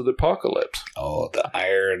cause of the apocalypse. Oh, the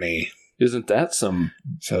irony. Isn't that some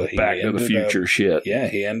Back to the Future shit? Yeah,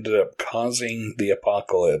 he ended up causing the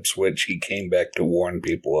apocalypse, which he came back to warn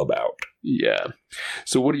people about. Yeah.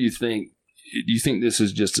 So what do you think? Do you think this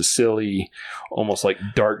is just a silly, almost like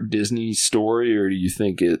dark Disney story, or do you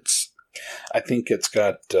think it's... I think it's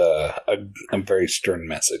got a very stern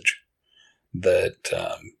message that...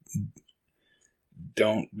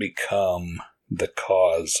 don't become the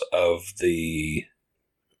cause of the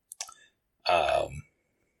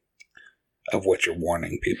of what you're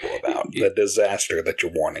warning people about, the disaster that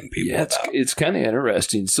you're warning people about. It's kind of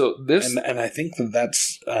interesting. So this, and I think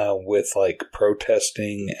that's with like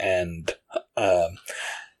protesting and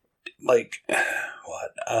like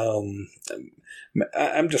what I'm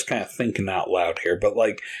just kind of thinking out loud here, but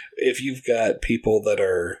like if you've got people that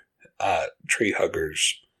are tree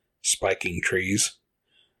huggers spiking trees,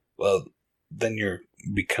 well, then you're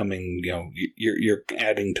becoming, you're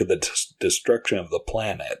adding to the destruction of the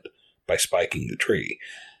planet by spiking the tree.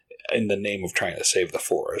 In the name of trying to save the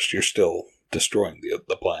forest, you're still destroying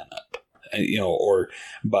the planet. And, or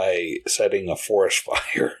by setting a forest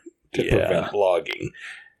fire to prevent logging.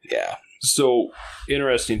 Yeah. So,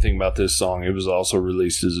 interesting thing about this song, it was also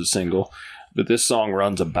released as a single. But this song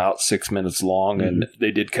runs about 6 minutes long, and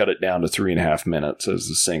they did cut it down to 3.5 minutes as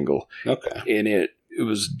a single. Okay. And it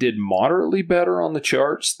did moderately better on the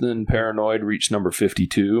charts than Paranoid, reached number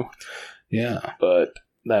 52. Yeah. But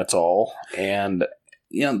that's all. And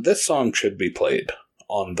this song should be played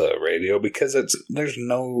on the radio because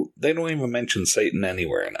they don't even mention Satan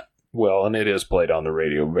anywhere in it. Well, and it is played on the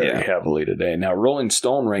radio very heavily today. Now, Rolling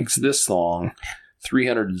Stone ranks this song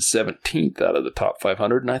 317th out of the top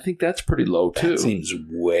 500, and I think that's pretty low, too. That seems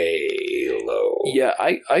way low. Yeah,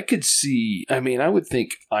 I could see... I mean, I would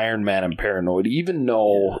think Iron Man and Paranoid, even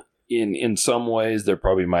though in some ways they're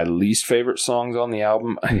probably my least favorite songs on the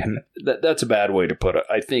album, that's a bad way to put it.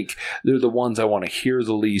 I think they're the ones I want to hear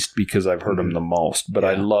the least because I've heard them the most, but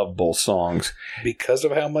I love both songs. Because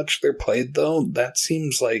of how much they're played, though, that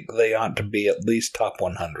seems like they ought to be at least top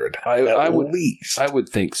 100. I would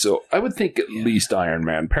think so. I would think at least Iron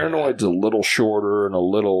Man. Paranoid's a little shorter and a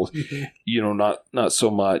little, not so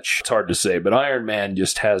much. It's hard to say, but Iron Man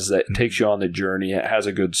just has that, takes you on the journey. It has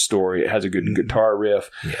a good story. It has a good guitar riff.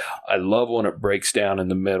 Yeah. I love when it breaks down in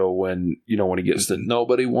the middle when he gets to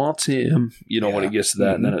nobody wants him, when it gets to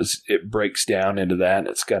that, and then it breaks down into that, and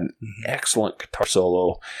it's got an excellent guitar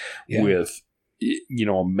solo with,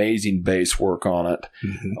 amazing bass work on it.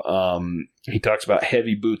 He talks about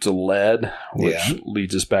heavy boots of lead, which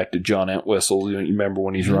leads us back to John Entwistle. You remember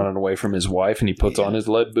when he's running away from his wife and he puts on his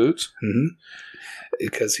lead boots?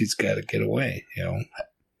 Because he's got to get away,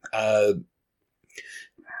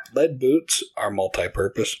 Lead boots are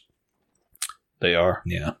multi-purpose. They are.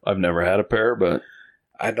 Yeah. I've never had a pair, but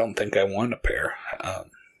I don't think I want a pair.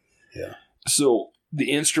 Yeah. So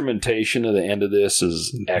the instrumentation at the end of this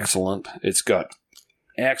is excellent. It's got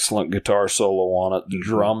excellent guitar solo on it. The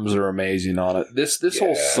drums are amazing on it. This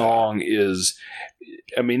whole song is,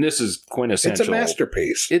 I mean, this is quintessential. It's a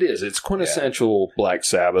masterpiece. It is. It's quintessential Black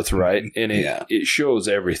Sabbath, right? And it shows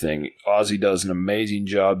everything. Ozzy does an amazing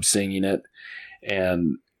job singing it.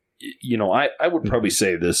 And, you know, I would probably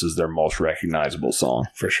say this is their most recognizable song.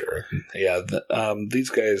 For sure. Yeah. These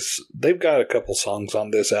guys, they've got a couple songs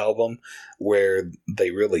on this album where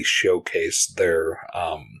they really showcase their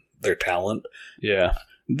talent. Yeah.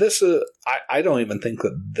 This, I don't even think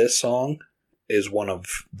that this song is one of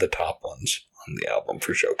the top ones on the album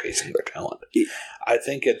for showcasing their talent. I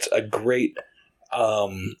think it's a great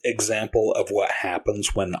example of what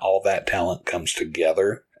happens when all that talent comes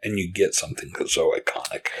together and you get something so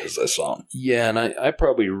iconic as this song. Yeah, and I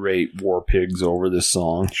probably rate War Pigs over this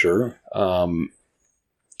song. Sure.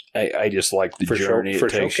 I just like the journey for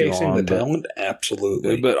it takes you showcasing on. the talent,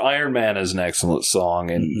 absolutely. But Iron Man is an excellent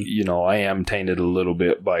song, and you know, I am tainted a little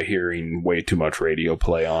bit by hearing way too much radio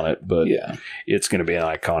play on it, but it's going to be an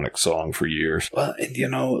iconic song for years. Well, and you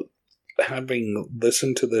know, having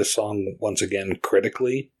listened to this song once again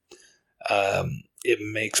critically, it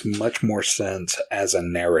makes much more sense as a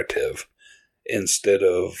narrative instead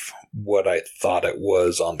of what I thought it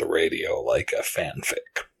was on the radio, like a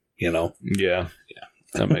fanfic, you know? Yeah.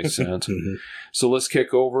 That makes sense. So let's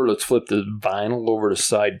kick over. Let's flip the vinyl over to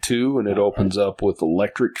side 2, and it opens up with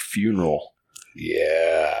Electric Funeral.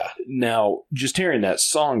 Yeah. Now, just hearing that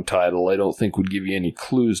song title, I don't think would give you any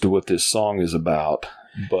clues to what this song is about.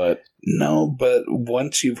 But no, but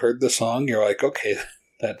once you've heard the song, you're like, okay,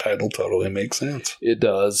 that title totally makes sense. It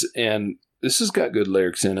does, and this has got good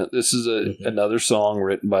lyrics in it. This is another song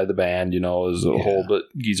written by the band, you know, as a whole, but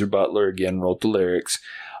Geezer Butler again wrote the lyrics.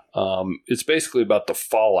 It's basically about the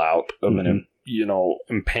fallout of an, you know,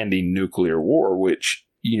 impending nuclear war, which,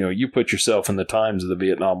 you know, you put yourself in the times of the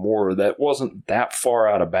Vietnam War, that wasn't that far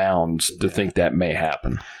out of bounds to think that may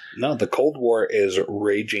happen. No, the Cold War is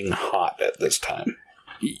raging hot at this time.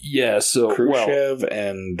 Yeah, so Khrushchev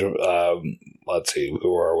and let's see,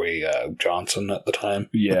 who are we? Johnson at the time.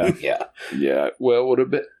 Yeah, yeah. Well, would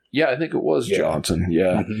have been. Yeah, I think it was Johnson.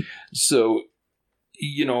 Yeah. So,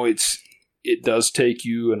 you know, it does take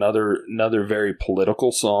you another very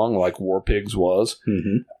political song like War Pigs was.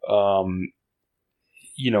 You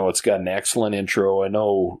know, it's got an excellent intro. I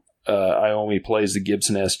know Iommi plays the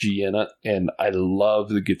Gibson SG in it, and I love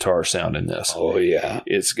the guitar sound in this. Oh yeah,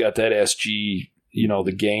 it's got that SG. You know,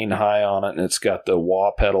 the gain high on it, and it's got the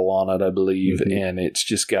wah pedal on it, I believe, and it's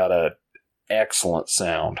just got a excellent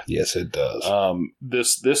sound. Yes, it does.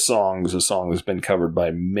 This song is a song that's been covered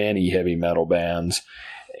by many heavy metal bands,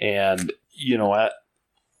 and you know, at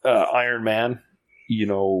Iron Man, you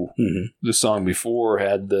know, the song before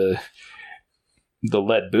had the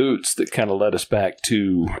lead boots that kind of led us back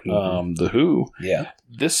to the Who. Yeah.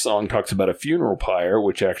 This song talks about a funeral pyre,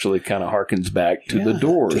 which actually kind of harkens back to the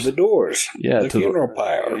Doors. To the Doors. Yeah, the funeral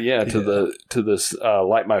pyre. Yeah, to this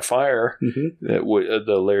Light My Fire.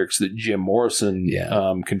 The lyrics that Jim Morrison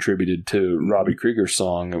contributed to Robbie Krieger's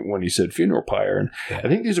song when he said funeral pyre. And I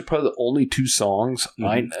think these are probably the only 2 songs,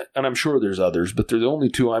 and I'm sure there's others, but they're the only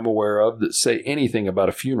 2 I'm aware of that say anything about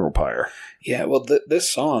a funeral pyre. Yeah, well,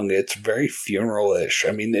 this song, it's very funeral-ish.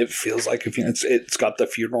 I mean, it feels like it's got the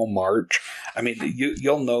funeral march. I mean,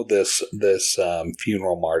 you'll know this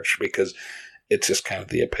funeral march because it's just kind of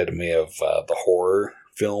the epitome of the horror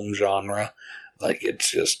film genre. Like,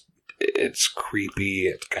 it's creepy.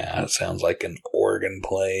 It kind of sounds like an organ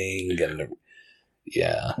playing, and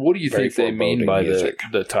What do you think they mean by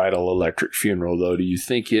the title Electric Funeral, though? Do you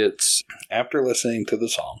think it's... After listening to the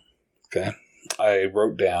song, okay, I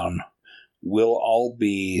wrote down, we'll all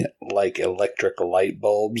be like electric light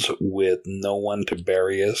bulbs with no one to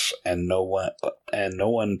bury us and no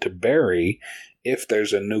one to bury if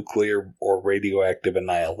there's a nuclear or radioactive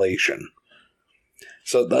annihilation.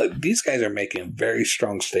 So these guys are making a very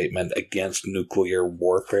strong statement against nuclear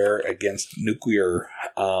warfare, against nuclear,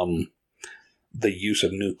 the use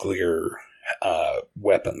of nuclear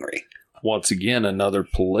weaponry. Once again, another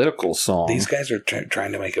political song. These guys are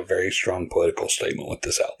trying to make a very strong political statement with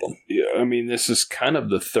this album. Yeah, I mean, this is kind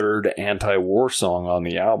of the third anti-war song on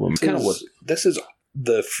the album. This is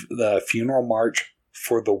the funeral march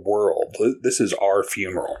for the world. This is our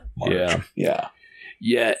funeral march.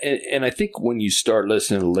 Yeah, and I think when you start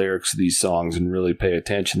listening to the lyrics of these songs and really pay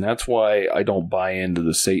attention, that's why I don't buy into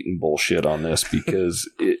the Satan bullshit on this, because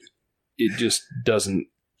it just doesn't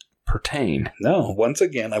pertain. No, once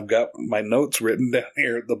again, I've got my notes written down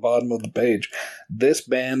here at the bottom of the page. This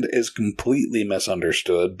band is completely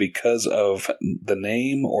misunderstood because of the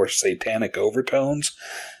name or satanic overtones.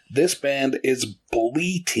 This band is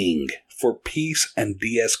bleating for peace and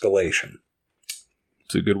de-escalation.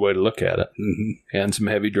 It's a good way to look at it. Mm-hmm. And some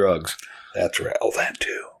heavy drugs. That's right. Oh, that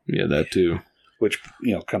too. Yeah, that too. Which,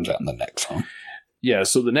 comes out in the next song. Yeah,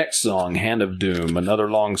 so the next song, Hand of Doom,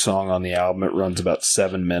 another long song on the album. It runs about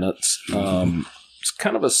 7 minutes. It's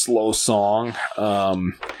kind of a slow song.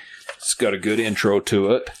 It's got a good intro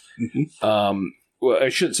to it. Mm-hmm. Well, I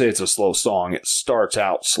shouldn't say it's a slow song. It starts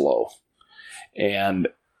out slow. And,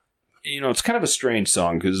 it's kind of a strange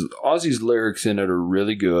song because Ozzy's lyrics in it are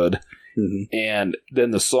really good. Mm-hmm. And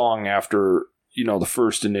then the song after, the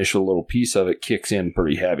first initial little piece of it kicks in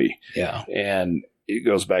pretty heavy. Yeah. And it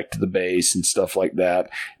goes back to the bass and stuff like that.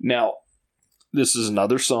 Now, this is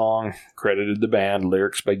another song credited to the band,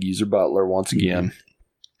 lyrics by Geezer Butler once again.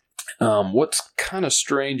 What's kind of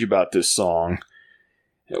strange about this song,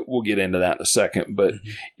 we'll get into that in a second, but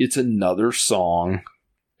it's another song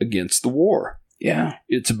against the war. Yeah.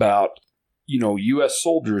 It's about, U.S.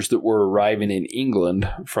 soldiers that were arriving in England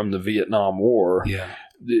from the Vietnam War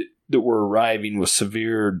that were arriving with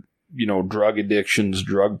severe drug addictions,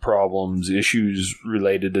 drug problems, issues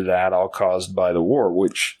related to that, all caused by the war,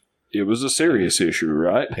 which it was a serious issue,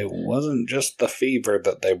 right? It wasn't just the fever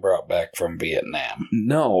that they brought back from Vietnam.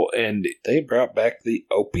 No, and they brought back the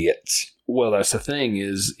opiates. Well, that's the thing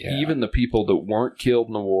is, even the people that weren't killed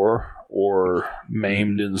in the war or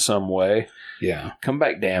maimed in some way, come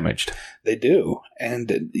back damaged. They do.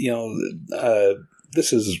 And,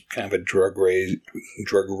 this is kind of a drug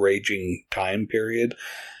raging time period.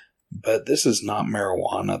 But this is not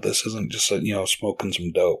marijuana. This isn't just, smoking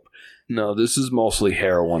some dope. No, this is mostly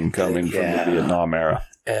heroin coming from the Vietnam era.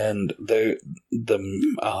 And the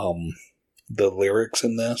lyrics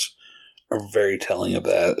in this are very telling of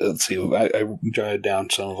that. Let's see, I jotted down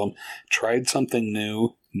some of them. Tried something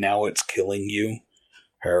new, now it's killing you.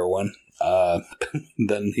 Heroin.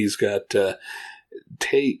 Then he's got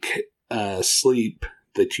take sleep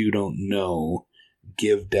that you don't know,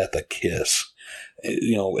 give death a kiss.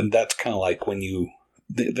 And that's kind of like when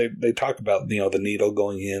they talk about, the needle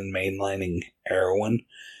going in, mainlining heroin,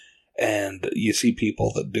 and you see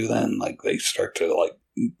people that do that and they start to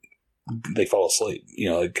they fall asleep,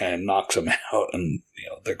 it kind of knocks them out and,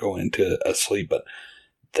 they're going into a sleep, but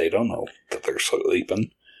they don't know that they're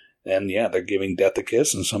sleeping. And they're giving death a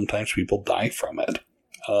kiss and sometimes people die from it.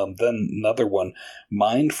 Then another one,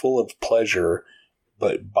 mind full of pleasure,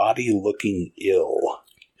 but body looking ill.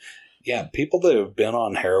 Yeah, people that have been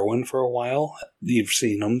on heroin for a while, you've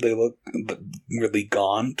seen them. They look really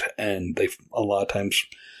gaunt, and they a lot of times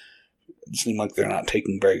seem like they're not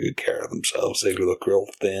taking very good care of themselves. They look real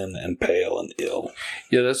thin and pale and ill.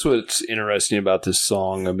 Yeah, that's what's interesting about this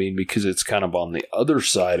song. I mean, because it's kind of on the other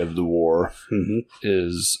side of the war.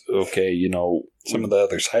 Is okay, some of the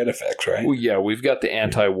other side effects, right? Well, yeah, we've got the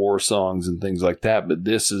anti-war songs and things like that, but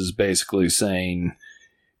this is basically saying,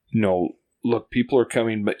 look, people are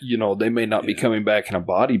coming, but they may not be coming back in a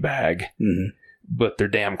body bag, but they're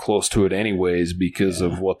damn close to it anyways because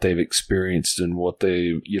of what they've experienced and what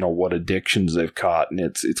they, what addictions they've caught, and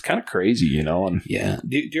it's kind of crazy, And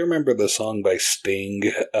do you remember the song by Sting,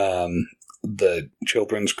 the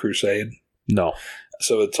Children's Crusade? No.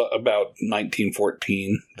 So it's about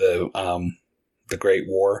 1914, the Great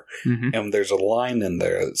War, and there's a line in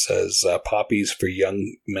there that says, "Poppies for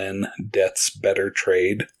young men, death's better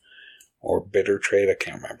trade." Or bitter trade. I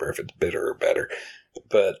can't remember if it's bitter or better.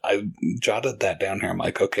 But I jotted that down here. I'm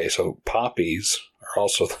like, okay, so poppies are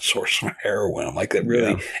also the source of heroin. I'm like, that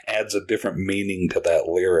really adds a different meaning to that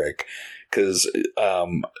lyric. Because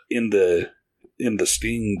in the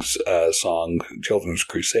Sting's song, Children's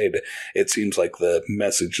Crusade, it seems like the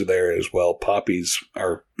message there is, well, poppies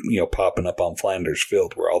are, popping up on Flanders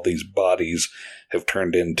Field where all these bodies have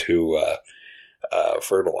turned into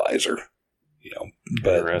fertilizer.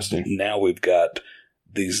 But now we've got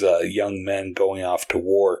these young men going off to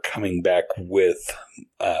war, coming back with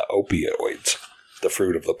opioids, the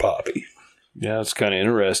fruit of the poppy. Yeah, it's kind of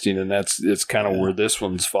interesting, and it's kind of where this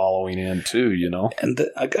one's following in too, And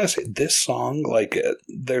I gotta say, this song,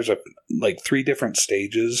 there's three different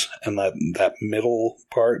stages, and that middle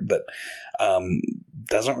part that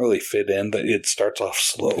doesn't really fit in. That it starts off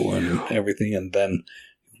slow and everything, and then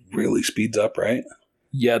really speeds up, right?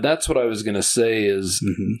 Yeah, that's what I was going to say is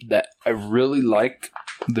that I really like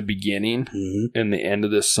the beginning and the end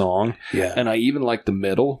of this song. Yeah. And I even like the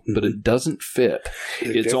middle, but it doesn't fit.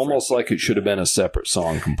 It's almost like it should have been a separate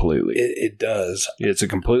song completely. It does. It's a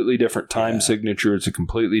completely different time signature. It's a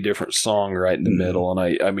completely different song right in the middle.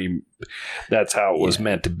 And I mean, that's how it was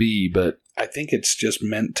meant to be. But I think it's just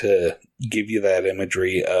meant to give you that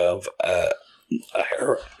imagery of a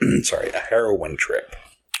heroin trip.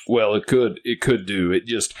 Well, it could do. It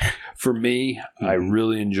just, for me, I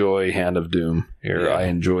really enjoy Hand of Doom here. I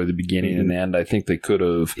enjoy the beginning and end. I think they could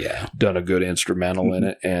have done a good instrumental in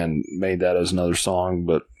it and made that as another song,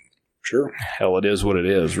 but sure, hell, it is what it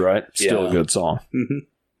is, right? Still a good song.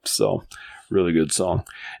 So, really good song.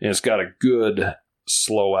 And it's got a good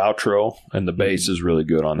slow outro, and the bass is really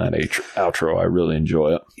good on that outro. I really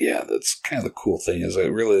enjoy it. Yeah, that's kind of the cool thing, is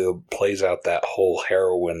it really plays out that whole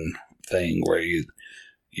heroin thing where you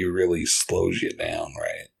really slows you down,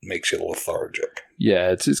 right? Makes you lethargic.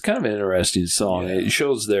 Yeah, it's kind of an interesting song. Yeah. It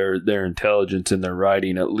shows their intelligence in their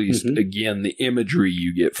writing, at least, again, the imagery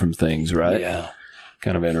you get from things, right? Yeah.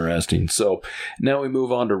 Kind of interesting. So now we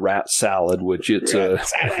move on to Rat Salad, which it's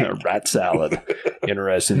Rat Salad.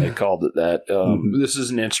 Interesting they called it that. This is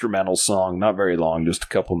an instrumental song, not very long, just a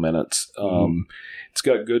couple minutes. It's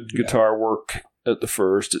got good guitar work at the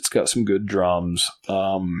first. It's got some good drums.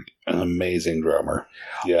 An amazing drummer.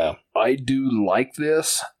 Yeah. I do like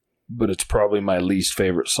this, but it's probably my least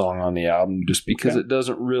favorite song on the album just because it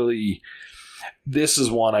doesn't really... This is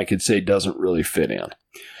one I could say doesn't really fit in.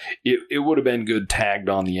 It would have been good tagged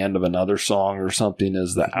on the end of another song or something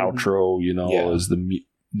as the outro, as the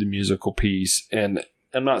musical piece. And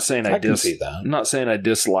I'm not saying I see that. I'm not saying I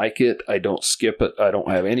dislike it. I don't skip it. I don't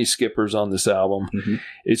have any skippers on this album.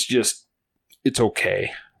 It's just, it's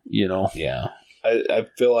okay, Yeah. I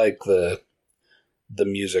feel like the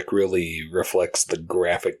music really reflects the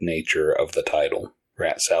graphic nature of the title,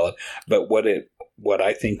 Rat Salad. But what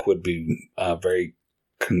I think would be very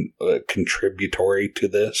contributory to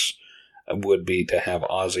this would be to have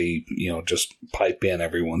Ozzy, just pipe in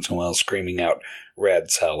every once in a while screaming out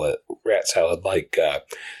Rat Salad, like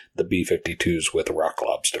the B-52s with Rock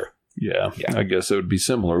Lobster. Yeah, I guess it would be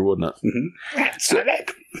similar, wouldn't it? So,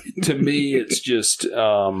 to me, it's just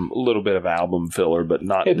a little bit of album filler, but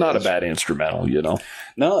not a bad instrumental,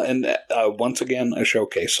 No, and once again, a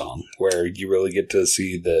showcase song where you really get to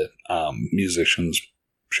see the musicians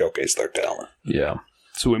showcase their talent. Yeah.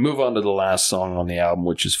 So we move on to the last song on the album,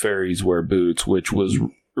 which is Fairies Wear Boots, which was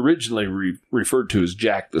originally referred to as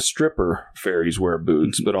Jack the Stripper Fairies Wear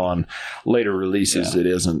Boots, but on later releases it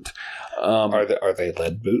isn't. Are they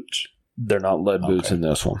lead boots? They're not lead boots in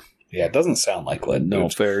this one. Yeah, it doesn't sound like lead boots. No,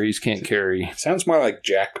 fairies can't carry. Sounds more like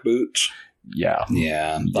jack boots. Yeah.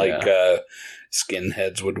 Yeah, like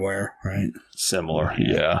skinheads would wear, right? Similar,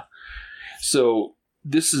 yeah. So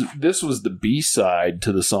this was the B-side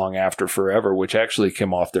to the song After Forever, which actually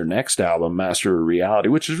came off their next album, Master of Reality,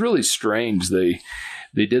 which is really strange. They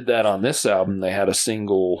did that on this album. They had a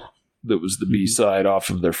single that was the B-side off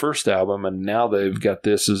of their first album, and now they've got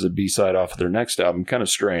this as a B-side off of their next album. Kind of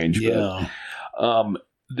strange. Yeah. But,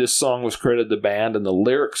 this song was credited to the band, and the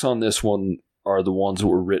lyrics on this one are the ones that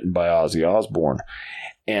were written by Ozzy Osbourne.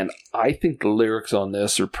 And I think the lyrics on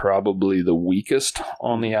this are probably the weakest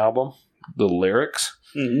on the album. The lyrics.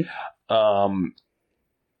 And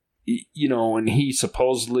he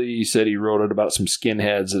supposedly said he wrote it about some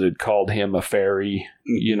skinheads that had called him a fairy,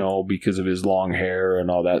 because of his long hair and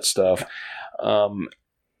all that stuff. And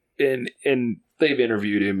they've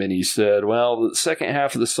interviewed him, and he said, well, the second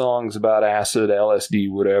half of the song's about acid,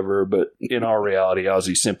 LSD, whatever, but in our reality,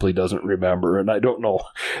 Ozzy simply doesn't remember, and I don't know,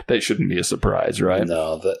 that shouldn't be a surprise, right?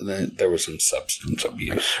 No, there was some substance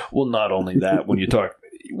abuse. Well, not only that,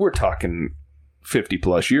 we're talking 50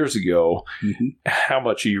 plus years ago, how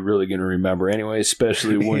much are you really going to remember anyway,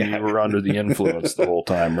 especially when you were under the influence the whole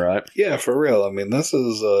time, right? Yeah, for real. I mean, this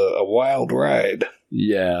is a wild ride.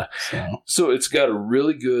 Yeah. So it's got a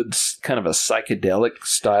really good kind of a psychedelic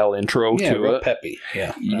style intro to real it. Peppy.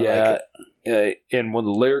 Yeah. Yeah. Like and when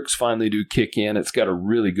the lyrics finally do kick in, it's got a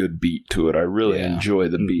really good beat to it. I really enjoy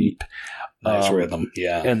the beat. Nice rhythm,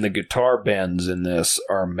 yeah. And the guitar bends in this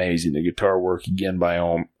are amazing. The guitar work, again, by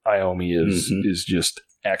Iommi is just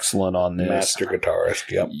excellent on this. Master guitarist,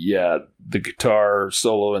 yep. Yeah, the guitar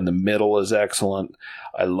solo in the middle is excellent.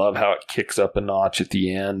 I love how it kicks up a notch at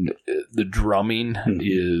the end. The drumming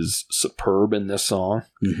is superb in this song.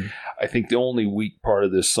 I think the only weak part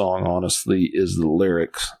of this song, honestly, is the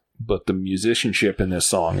lyrics, but the musicianship in this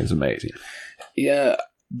song is amazing. Yeah,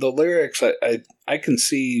 the lyrics, I can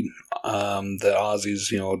see that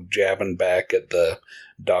Ozzy's, jabbing back at the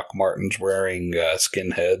Doc Martens wearing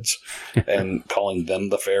skinheads and calling them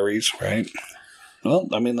the fairies, right? Well,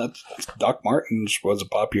 I mean, that's Doc Martens was a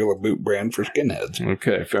popular boot brand for skinheads.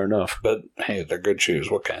 Okay, fair enough. But hey, they're good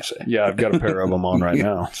shoes. What can I say? Yeah, I've got a pair of them on right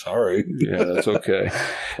now. Sorry. Yeah, that's okay.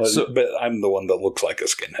 But I'm the one that looks like a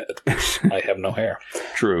skinhead. I have no hair.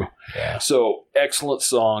 True. Yeah. So, excellent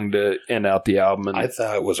song to end out the album. And I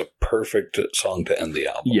thought it was a perfect song to end the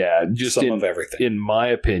album. yeah, just Some of everything. In my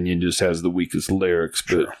opinion, just has the weakest lyrics,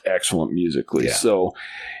 but excellent musically. Yeah. So,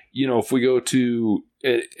 if we go to,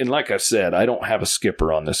 and like I said, I don't have a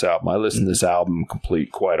skipper on this album. I listen to this album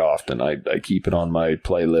complete quite often. I keep it on my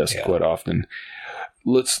playlist quite often.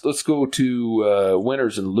 Let's go to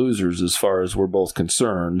winners and losers as far as we're both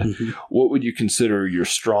concerned. Mm-hmm. What would you consider your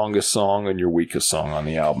strongest song and your weakest song on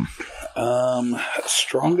the album?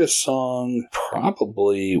 Strongest song,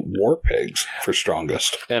 probably War Pigs for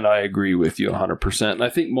strongest. And I agree with you 100%. And I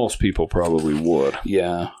think most people probably would.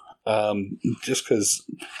 Yeah. Just because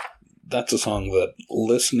that's a song that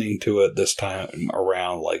listening to it this time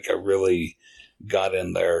around, like I really got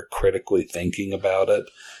in there critically thinking about it.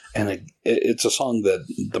 And it's a song that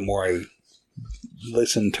the more I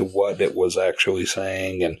listen to what it was actually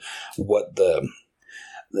saying and what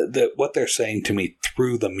what they're saying to me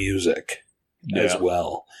through the music as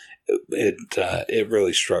well, it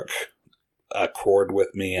really struck a chord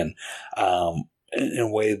with me and in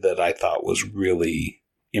a way that I thought was really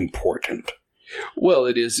important. Well,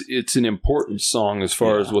 it's an important song as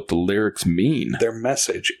far as what the lyrics mean. Their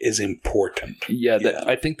message is important. Yeah.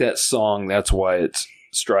 I think that song, that's why it's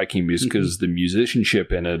striking me, because the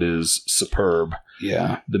musicianship in it is superb.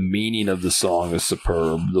 Yeah. The meaning of the song is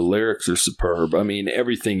superb. The lyrics are superb. I mean,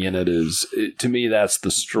 everything in it is, to me, that's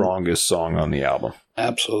the strongest song on the album.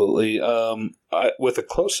 Absolutely. With a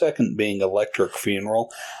close second being Electric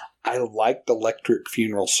Funeral. I liked Electric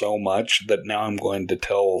Funeral so much that now I'm going to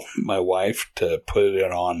tell my wife to put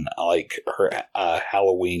it on like her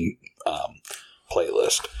Halloween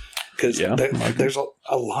playlist. Because there's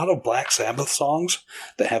a lot of Black Sabbath songs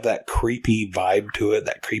that have that creepy vibe to it,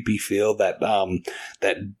 that creepy feel, that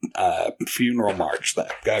funeral march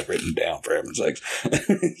that I've got written down, for heaven's sakes.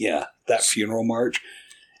 Yeah, that funeral march.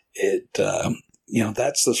 It,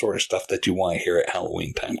 that's the sort of stuff that you want to hear at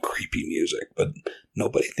Halloween time, creepy music, but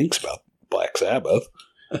nobody thinks about Black Sabbath.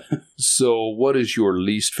 So what is your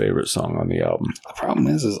least favorite song on the album? The problem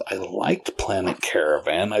is I liked Planet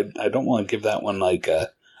Caravan. I don't want to give that one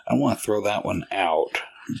I don't want to throw that one out,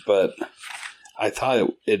 but I thought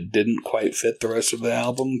it didn't quite fit the rest of the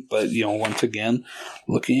album. But, once again,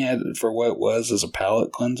 looking at it for what it was as a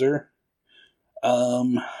palate cleanser,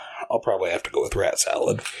 I'll probably have to go with Rat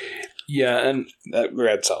Salad. Yeah, and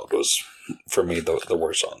Rat Salad was, for me, the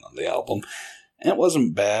worst song on the album. And it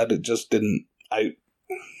wasn't bad, it just didn't...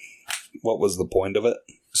 What was the point of it?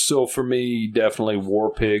 So for me, definitely War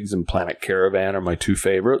Pigs and Planet Caravan are my two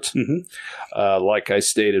favorites. Mm-hmm. Like I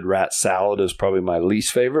stated, Rat Salad is probably my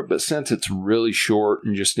least favorite, but since it's really short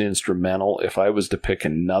and just instrumental, if I was to pick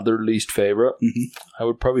another least favorite, I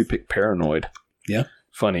would probably pick Paranoid. Yeah.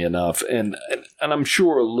 Funny enough. And I'm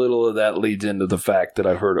sure a little of that leads into the fact that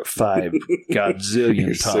I've heard it 5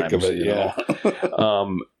 godzillion times. Sick of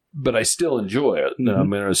it, but I still enjoy it. And I'm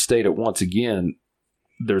going to state it once again.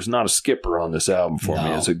 There's not a skipper on this album for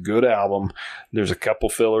me. It's a good album. There's a couple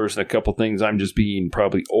fillers and a couple things I'm just being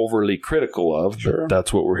probably overly critical of, but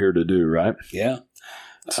that's what we're here to do, right? Yeah.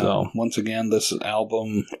 So once again, this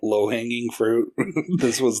album, low-hanging fruit.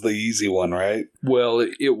 This was the easy one, right? Well,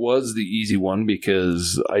 it was the easy one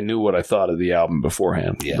because I knew what I thought of the album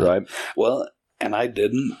beforehand, right? Well, and I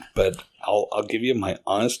didn't, but I'll give you my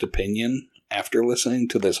honest opinion. After listening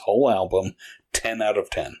to this whole album, 10 out of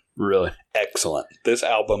 10. Really? Excellent. This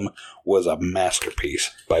album was a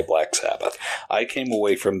masterpiece by Black Sabbath. I came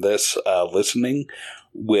away from this listening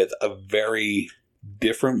with a very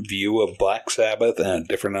different view of Black Sabbath and a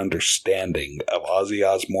different understanding of Ozzy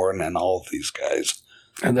Osbourne and all of these guys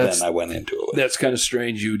than I went into it with. That's kind of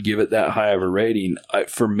strange you would give it that high of a rating.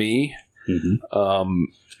 For me,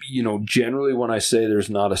 generally when I say there's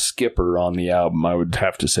not a skipper on the album, I would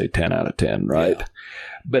have to say 10 out of 10, right? Yeah.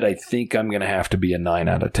 But I think I'm going to have to be a 9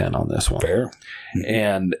 out of 10 on this one. Fair.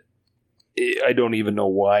 And I don't even know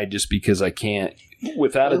why, just because I can't,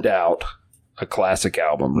 without a doubt, a classic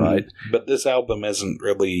album, right? But this album isn't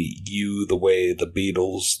really you the way the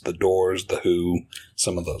Beatles, the Doors, the Who,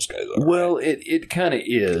 some of those guys are. Well, it kind of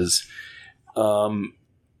is.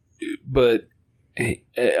 But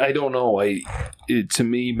I don't know. To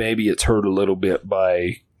me, maybe it's hurt a little bit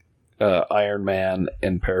by Iron Man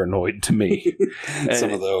and Paranoid to me.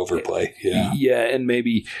 Some of the overplay, yeah. Yeah, and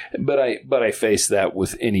maybe, but I face that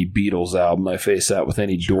with any Beatles album. I face that with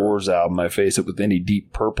any Doors album. I face it with any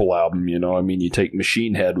Deep Purple album, you know. I mean, you take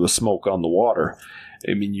Machine Head with Smoke on the Water.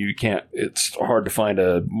 I mean, you can't, it's hard to find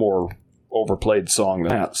a more overplayed song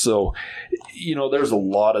than that. So, you know, there's a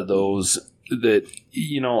lot of those that,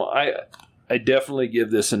 you know, I definitely give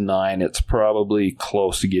this a 9. It's probably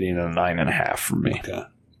close to getting a 9.5 from me. Okay.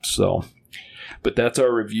 So, but that's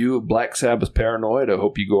our review of Black Sabbath Paranoid. I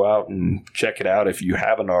hope you go out and check it out if you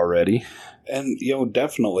haven't already. And, you know,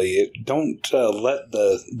 definitely don't let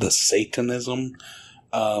the Satanism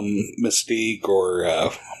mystique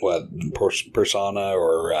or persona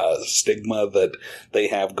or stigma that they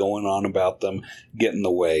have going on about them get in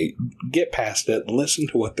the way. Get past it. Listen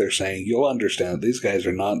to what they're saying. You'll understand. These guys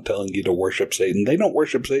are not telling you to worship Satan. They don't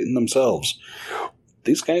worship Satan themselves.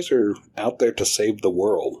 These guys are out there to save the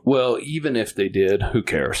world. Well, even if they did, who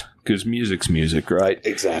cares? Because music's music, right?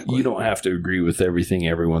 Exactly. You don't have to agree with everything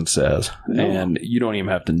everyone says. No. And you don't even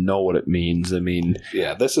have to know what it means. I mean...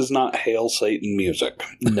 Yeah, this is not Hail Satan music.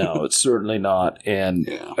 No, it's certainly not. And,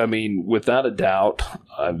 yeah. I mean, without a doubt,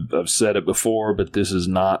 I've said it before, but this is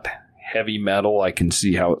not heavy metal. I can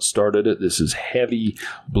see how it started it. This is heavy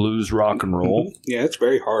blues rock and roll. Yeah, it's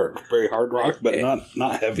very hard rock, but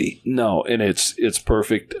not heavy. No, and it's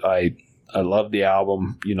perfect. I love the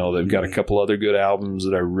album. You know, they've got a couple other good albums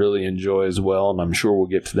that I really enjoy as well, and I'm sure we'll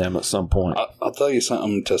get to them at some point. I'll tell you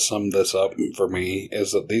something to sum this up for me,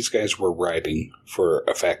 is that these guys were writing for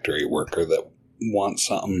a factory worker that wants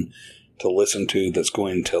something to listen to that's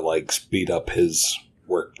going to, like, speed up his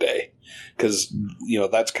work day. Because, you know,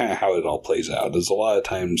 that's kind of how it all plays out. Is a lot of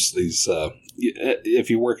times these, if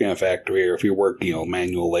you work in a factory or if you work, you know,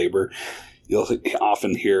 manual labor, you'll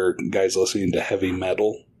often hear guys listening to heavy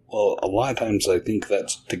metal. Well, a lot of times I think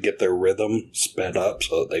that's to get their rhythm sped up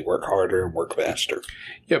so that they work harder and work faster.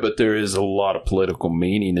 Yeah, but there is a lot of political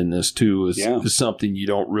meaning in this, too. It's something you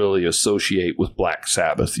don't really associate with Black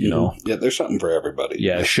Sabbath, you know? Yeah, there's something for everybody.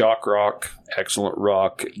 Yeah, shock rock, excellent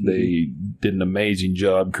rock. They did an amazing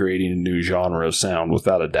job creating a new genre of sound,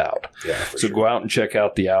 without a doubt. Yeah, so go out and check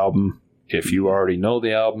out the album. If you already know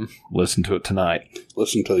the album, listen to it tonight.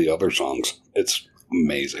 Listen to the other songs. It's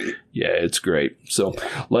amazing. Yeah, it's great. So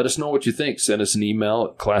let us know what you think. Send us an email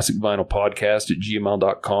at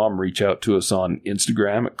classicvinylpodcast@gmail.com. Reach out to us on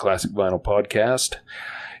Instagram at classicvinylpodcast.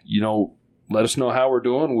 You know, let us know how we're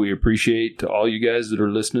doing. We appreciate all you guys that are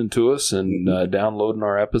listening to us and downloading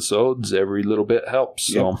our episodes. Every little bit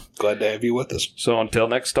helps. So glad to have you with us. So until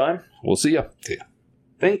next time, we'll see you. Yeah.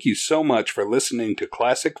 Thank you so much for listening to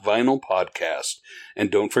Classic Vinyl Podcast. And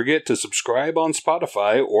don't forget to subscribe on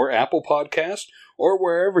Spotify or Apple Podcast or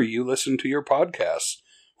wherever you listen to your podcasts.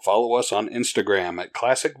 Follow us on Instagram at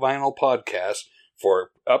Classic Vinyl Podcast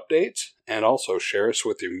for updates, and also share us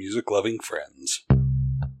with your music-loving friends.